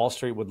Wall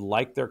Street would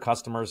like their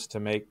customers to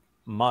make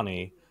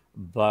money,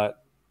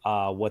 but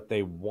what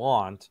they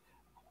want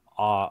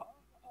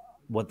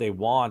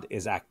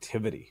is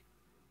activity,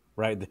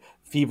 right? The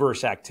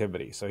feverish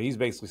activity. So he's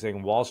basically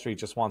saying Wall Street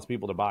just wants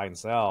people to buy and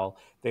sell.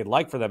 They'd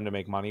like for them to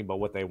make money, but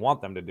what they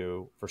want them to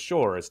do for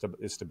sure is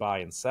to buy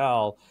and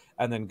sell.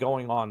 And then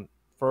going on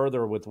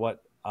further with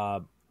what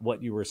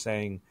you were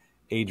saying,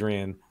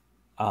 Adrian,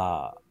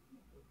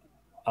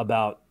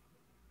 about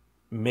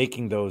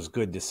making those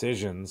good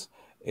decisions,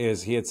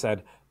 is he had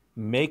said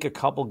make a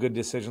couple good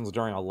decisions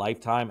during a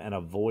lifetime and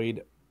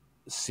avoid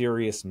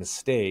serious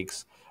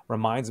mistakes.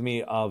 Reminds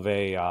me of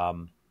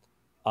a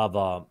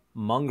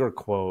Munger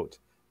quote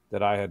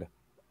that I had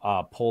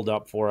pulled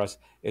up for us.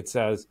 It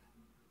says,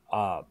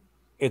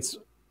 it's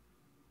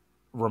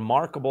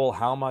remarkable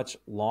how much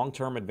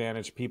long-term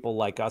advantage people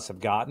like us have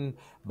gotten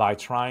by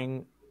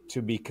trying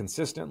to be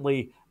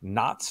consistently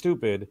not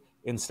stupid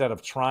instead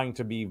of trying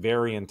to be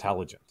very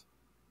intelligent,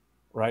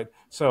 right?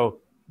 So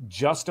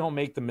just don't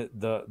make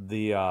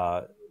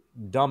the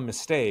dumb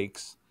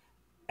mistakes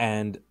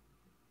and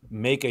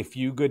make a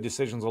few good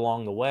decisions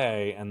along the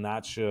way, and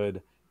that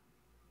should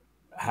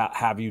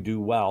have you do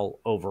well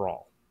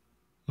overall.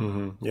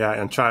 Mm-hmm. Yeah,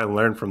 and try to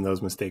learn from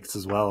those mistakes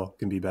as well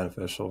can be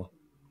beneficial.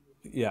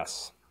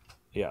 Yes.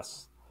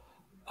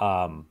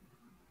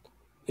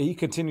 He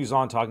continues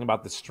on talking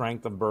about the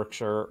strength of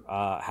Berkshire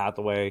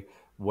Hathaway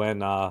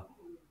when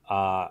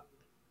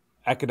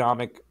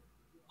economic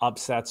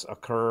upsets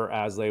occur,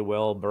 as they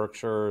will.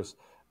 Berkshire's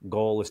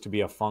goal is to be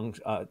to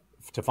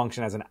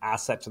function as an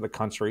asset to the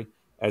country,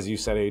 as you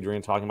said,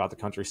 Adrian, talking about the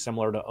country,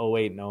 similar to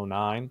 2008 and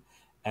 2009,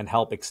 and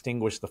help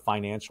extinguish the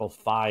financial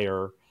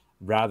fire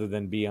rather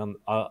than be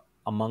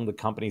among the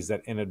companies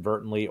that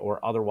inadvertently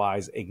or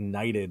otherwise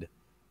ignited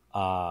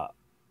the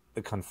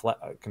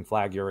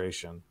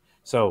conflagration.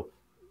 So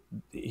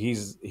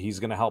he's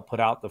going to help put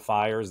out the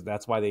fires.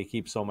 That's why they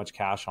keep so much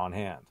cash on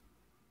hand.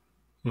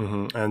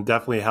 Mm-hmm. And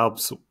definitely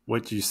helps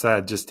what you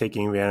said, just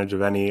taking advantage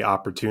of any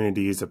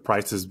opportunities. If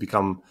prices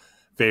become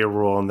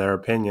favorable in their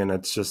opinion,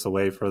 it's just a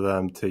way for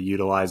them to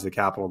utilize the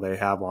capital they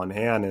have on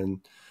hand and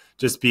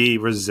just be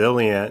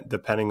resilient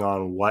depending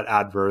on what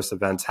adverse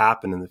events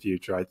happen in the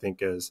future, I think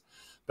is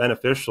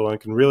beneficial and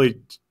can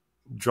really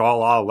draw a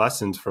lot of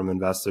lessons from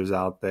investors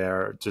out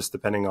there, just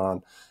depending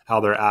on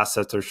how their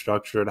assets are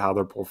structured, how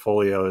their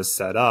portfolio is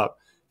set up.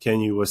 Can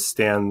you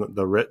withstand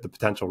the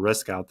potential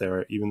risk out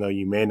there, even though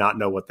you may not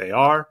know what they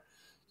are?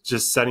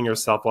 Just setting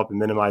yourself up and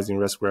minimizing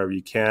risk wherever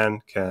you can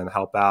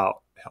help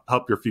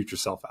your future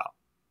self out.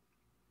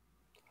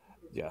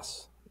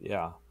 Yes.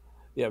 Yeah.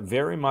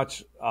 Very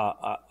much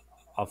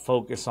a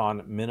focus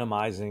on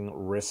minimizing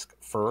risk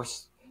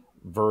first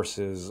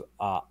versus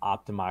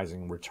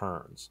optimizing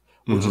returns,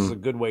 which is a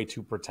good way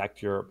to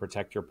protect your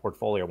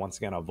portfolio. Once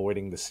again,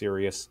 avoiding the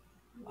serious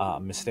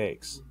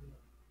mistakes.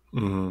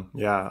 Mm-hmm.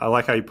 Yeah, I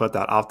like how you put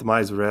that.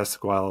 Optimize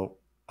risk while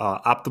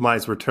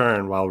optimize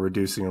return while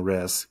reducing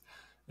risk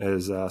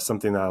is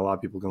something that a lot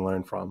of people can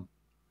learn from.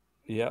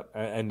 Yeah,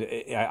 and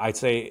I'd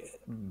say,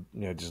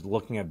 just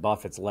looking at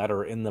Buffett's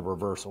letter in the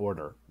reverse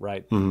order,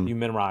 right? Mm-hmm. You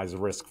minimize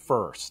risk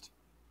first,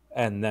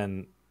 and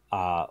then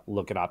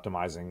look at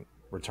optimizing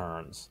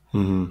returns.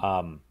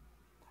 Mm-hmm.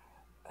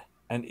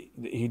 And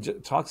he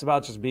talks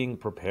about just being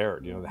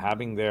prepared,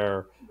 having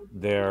their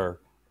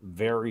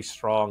very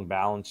strong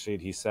balance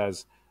sheet. He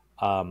says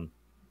talks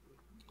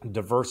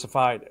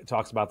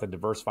about the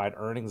diversified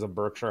earnings of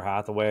Berkshire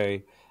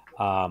Hathaway,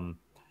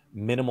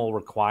 minimal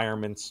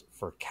requirements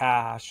for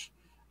cash.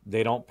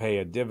 They don't pay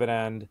a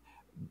dividend.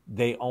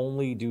 They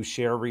only do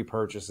share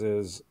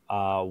repurchases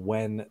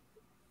when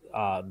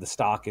the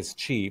stock is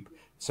cheap.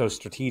 So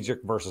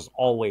strategic versus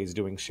always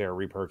doing share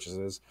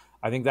repurchases.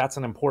 I think that's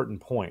an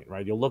important point,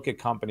 right? You'll look at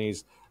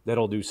companies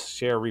that'll do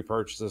share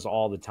repurchases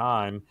all the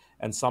time,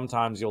 and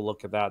sometimes you'll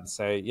look at that and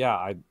say, yeah,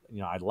 I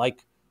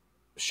like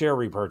share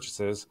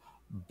repurchases,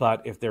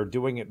 but if they're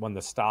doing it when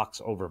the stock's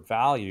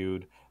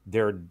overvalued,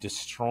 they're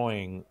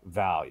destroying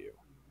value,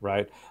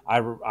 right? I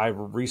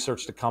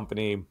researched a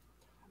company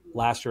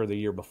last year or the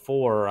year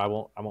before. I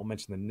won't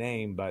mention the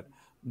name, but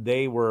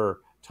they were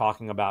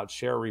talking about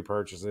share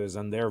repurchases,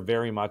 and they're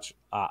very much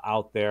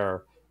out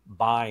there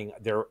buying.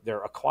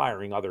 They're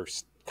acquiring other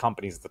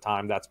companies at the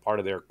time. That's part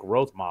of their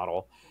growth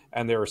model.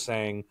 And they were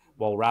saying,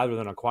 well, rather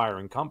than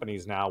acquiring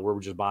companies now, we're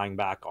just buying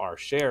back our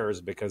shares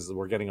because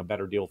we're getting a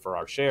better deal for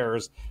our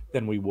shares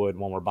than we would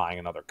when we're buying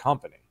another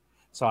company.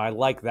 So I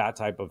like that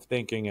type of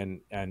thinking,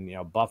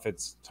 and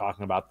Buffett's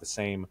talking about the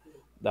same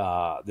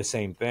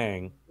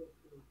thing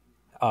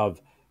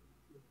of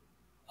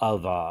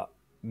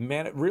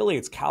really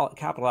it's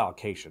capital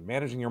allocation,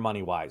 managing your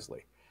money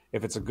wisely.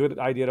 If it's a good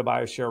idea to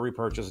buy a share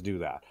repurchase, do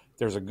that. If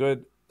there's a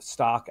good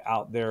stock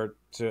out there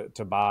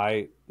to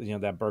buy,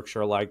 that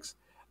Berkshire likes,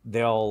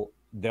 they'll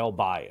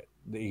buy it.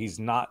 He's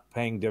not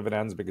paying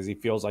dividends because he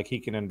feels like he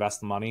can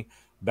invest the money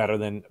better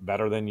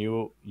than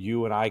you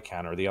and I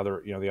can, or the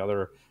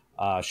other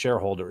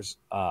shareholders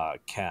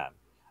can.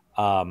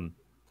 Um,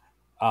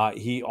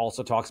 he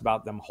also talks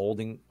about them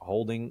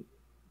holding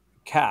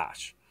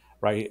cash,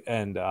 right?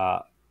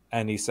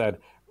 And he said,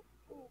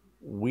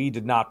 we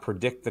did not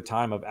predict the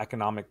time of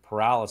economic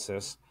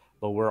paralysis,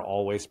 but we're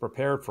always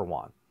prepared for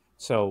one.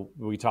 So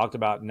we talked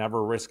about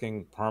never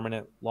risking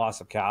permanent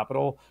loss of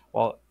capital.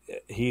 Well,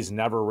 he's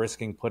never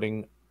risking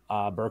putting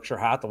Berkshire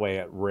Hathaway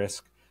at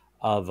risk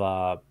of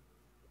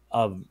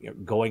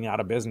going out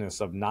of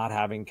business, of not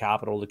having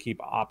capital to keep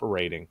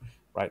operating,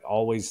 right?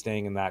 Always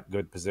staying in that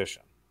good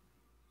position.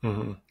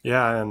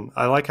 Yeah, and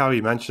I like how he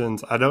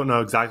mentions, I don't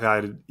know exactly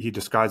how he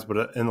describes,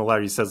 but in the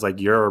letter he says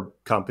like your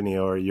company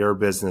or your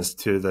business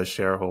to the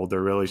shareholder,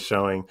 really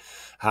showing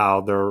how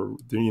they're,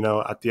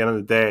 at the end of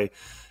the day,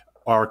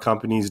 are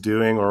companies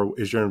doing, or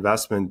is your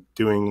investment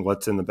doing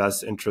what's in the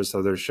best interest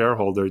of their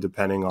shareholder,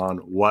 depending on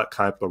what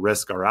type of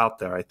risks are out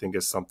there, I think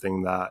is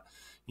something that,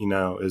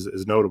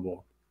 is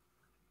notable.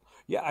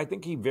 Yeah, I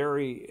think he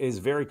is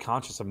very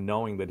conscious of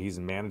knowing that he's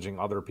managing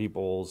other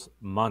people's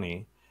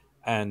money,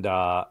 and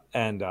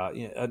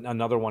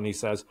another one he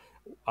says,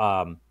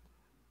 um,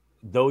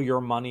 though your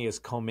money is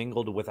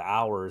commingled with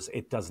ours,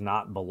 it does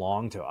not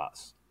belong to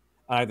us.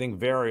 And I think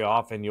very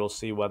often you'll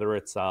see, whether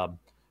it's a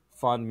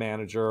fund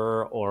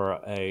manager or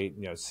a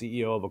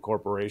CEO of a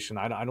corporation,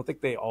 I don't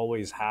think they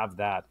always have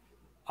that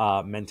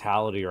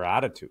mentality or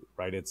attitude,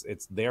 right?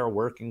 It's they're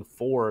working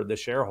for the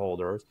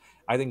shareholders.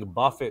 I think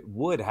Buffett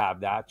would have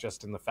that,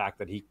 just in the fact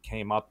that he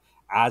came up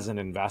as an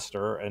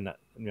investor and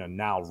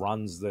now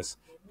runs this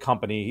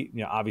company.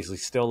 Obviously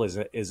still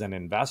is an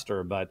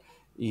investor, but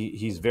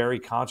he's very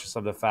conscious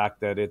of the fact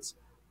that it's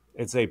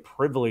a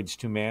privilege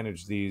to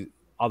manage these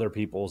other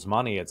people's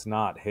money. It's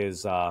not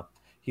his.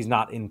 He's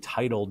not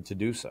entitled to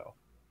do so.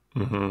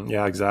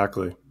 Yeah,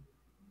 exactly.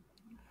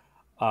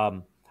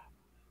 A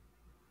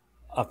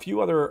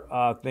few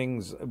other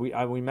things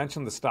we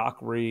mentioned, the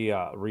stock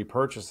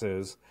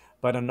repurchases,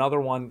 but another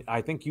one,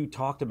 I think you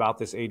talked about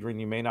this, Adrian.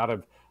 You may not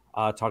have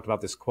talked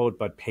about this quote,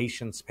 but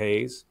patience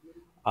pays.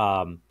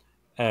 Um,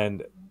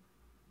 and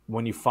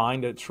when you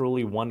find a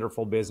truly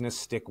wonderful business,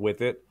 stick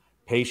with it.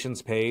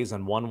 Patience pays,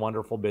 and one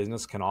wonderful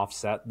business can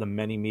offset the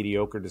many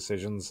mediocre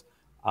decisions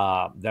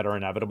that are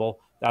inevitable.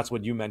 That's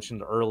what you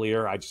mentioned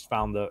earlier. I just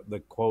found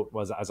the quote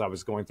was as I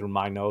was going through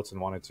my notes,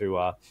 and wanted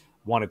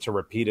to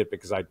repeat it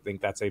because I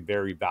think that's a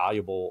very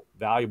valuable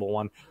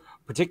one,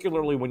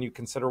 particularly when you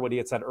consider what he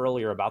had said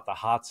earlier about the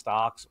hot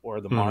stocks, or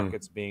the Hmm.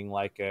 markets being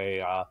like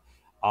a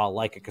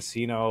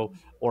casino,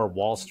 or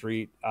Wall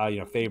Street,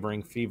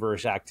 favoring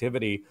feverish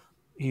activity.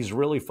 He's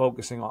really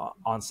focusing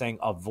on saying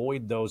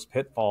avoid those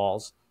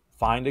pitfalls,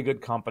 find a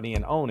good company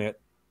and own it,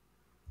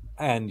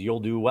 and you'll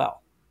do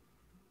well.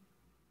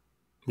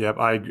 Yep,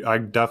 I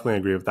definitely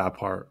agree with that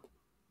part.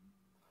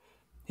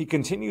 He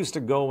continues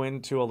to go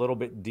into a little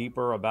bit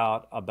deeper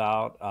about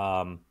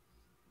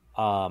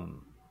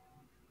um,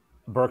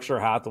 Berkshire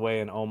Hathaway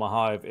and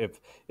Omaha.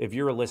 If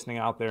you're listening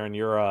out there and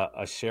you're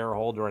a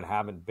shareholder and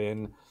haven't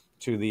been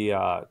to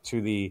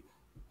the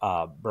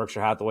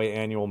Berkshire Hathaway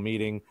annual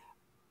meeting,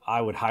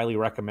 I would highly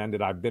recommend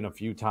it. I've been a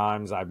few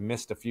times. I've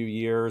missed a few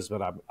years,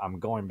 but I'm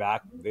going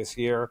back this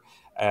year,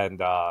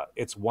 and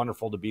it's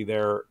wonderful to be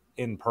there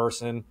in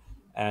person.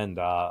 And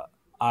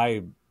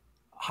I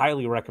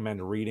highly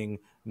recommend reading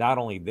not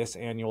only this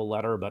annual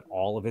letter but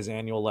all of his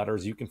annual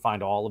letters. You can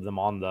find all of them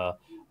on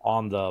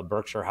the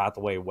Berkshire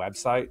Hathaway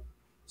website,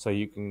 so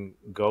you can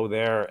go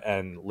there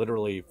and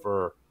literally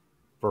for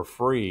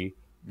free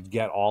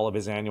get all of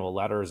his annual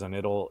letters, and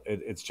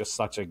it's just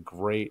such a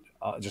great,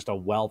 just a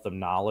wealth of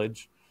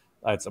knowledge.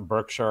 It's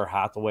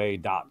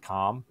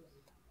berkshirehathaway.com,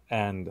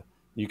 and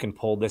you can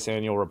pull this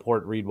annual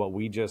report, read what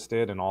we just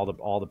did, and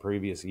all the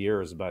previous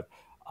years. But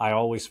I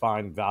always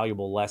find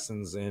valuable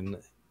lessons in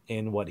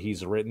what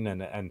he's written,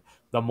 and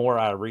the more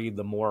I read,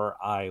 the more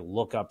I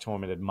look up to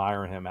him and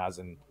admire him as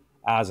an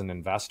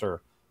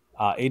investor.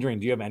 Adrian,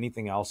 do you have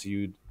anything else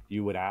you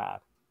would add?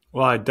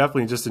 Well, I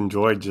definitely just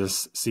enjoyed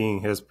just seeing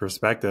his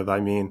perspective.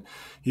 I mean,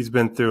 he's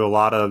been through a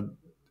lot of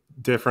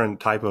different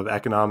type of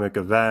economic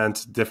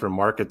events, different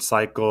market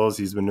cycles.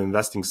 He's been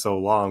investing so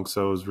long,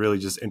 so it was really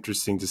just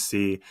interesting to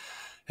see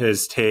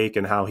his take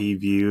and how he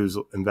views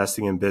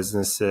investing in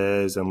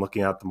businesses and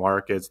looking at the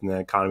markets and the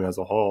economy as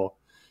a whole.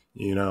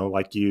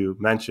 Like you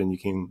mentioned, you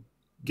can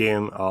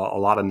gain a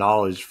lot of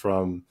knowledge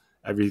from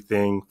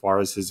everything as far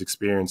as his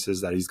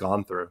experiences that he's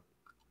gone through.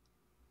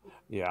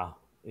 Yeah,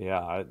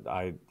 yeah.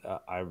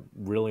 I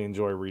really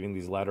enjoy reading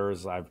these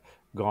letters. I've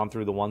gone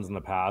through the ones in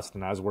the past,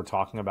 and as we're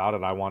talking about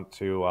it, I want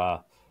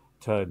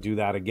to do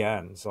that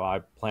again. So I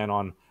plan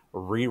on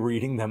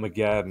rereading them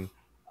again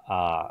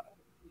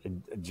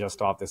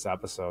just off this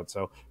episode.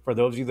 So for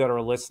those of you that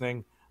are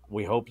listening,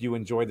 we hope you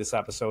enjoyed this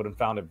episode and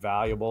found it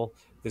valuable.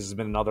 This has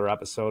been another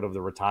episode of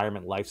the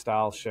Retirement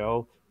Lifestyle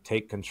Show.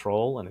 Take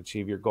control and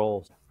achieve your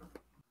goals.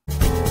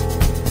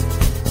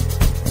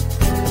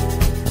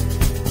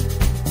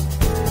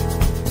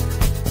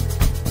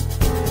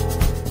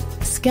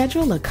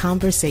 Schedule a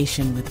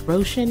conversation with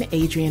Roshan,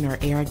 Adrian, or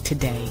Eric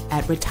today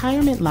at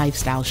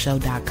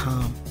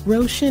retirementlifestyleshow.com.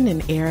 Roshan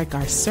and Eric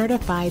are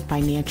certified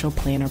financial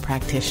planner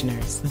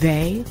practitioners.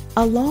 They,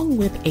 along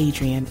with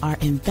Adrian, are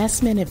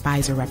investment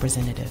advisor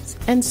representatives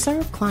and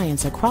serve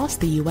clients across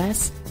the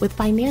U.S. with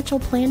financial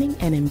planning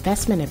and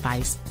investment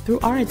advice through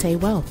Arete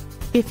Wealth.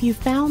 If you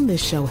found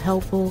this show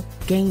helpful,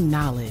 gained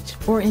knowledge,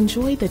 or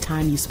enjoyed the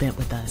time you spent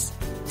with us,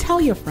 tell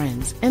your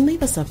friends and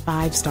leave us a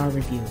 5-star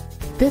review.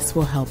 This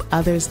will help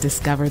others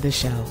discover the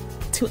show.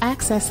 To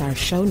access our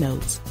show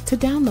notes, to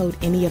download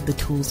any of the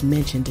tools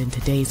mentioned in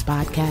today's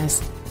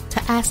podcast,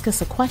 to ask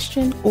us a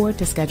question, or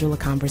to schedule a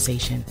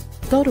conversation,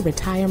 go to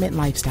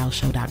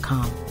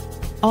retirementlifestyleshow.com.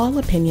 All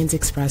opinions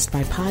expressed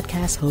by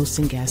podcast hosts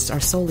and guests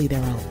are solely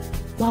their own.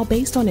 While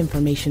based on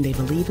information they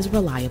believe is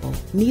reliable,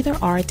 neither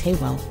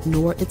Arete Wealth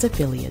nor its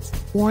affiliates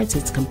warrants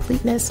its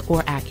completeness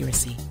or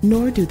accuracy,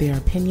 nor do their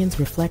opinions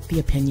reflect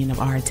the opinion of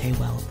Arete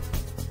Wealth.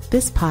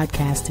 This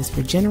podcast is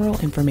for general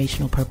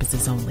informational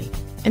purposes only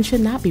and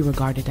should not be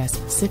regarded as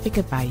specific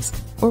advice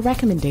or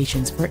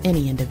recommendations for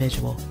any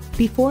individual.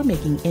 Before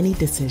making any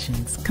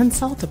decisions,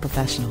 consult a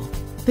professional.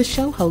 The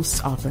show hosts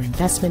offer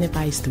investment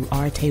advice through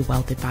Arete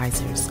Wealth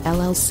Advisors,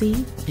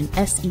 LLC, an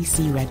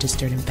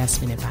SEC-registered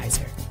investment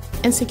advisor,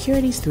 and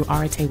securities through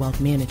Arete Wealth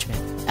Management,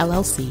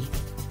 LLC,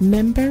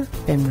 member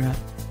FINRA,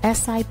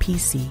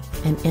 SIPC,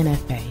 and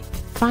NFA.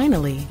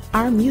 Finally,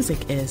 our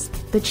music is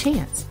The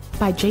Chance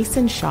by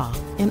Jason Shaw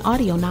and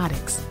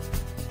Audionautics.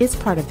 It's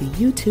part of the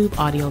YouTube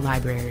audio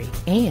library,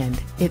 and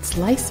it's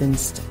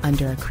licensed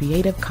under a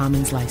Creative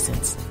Commons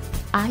license.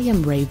 I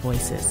am Ray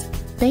Voices.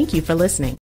 Thank you for listening.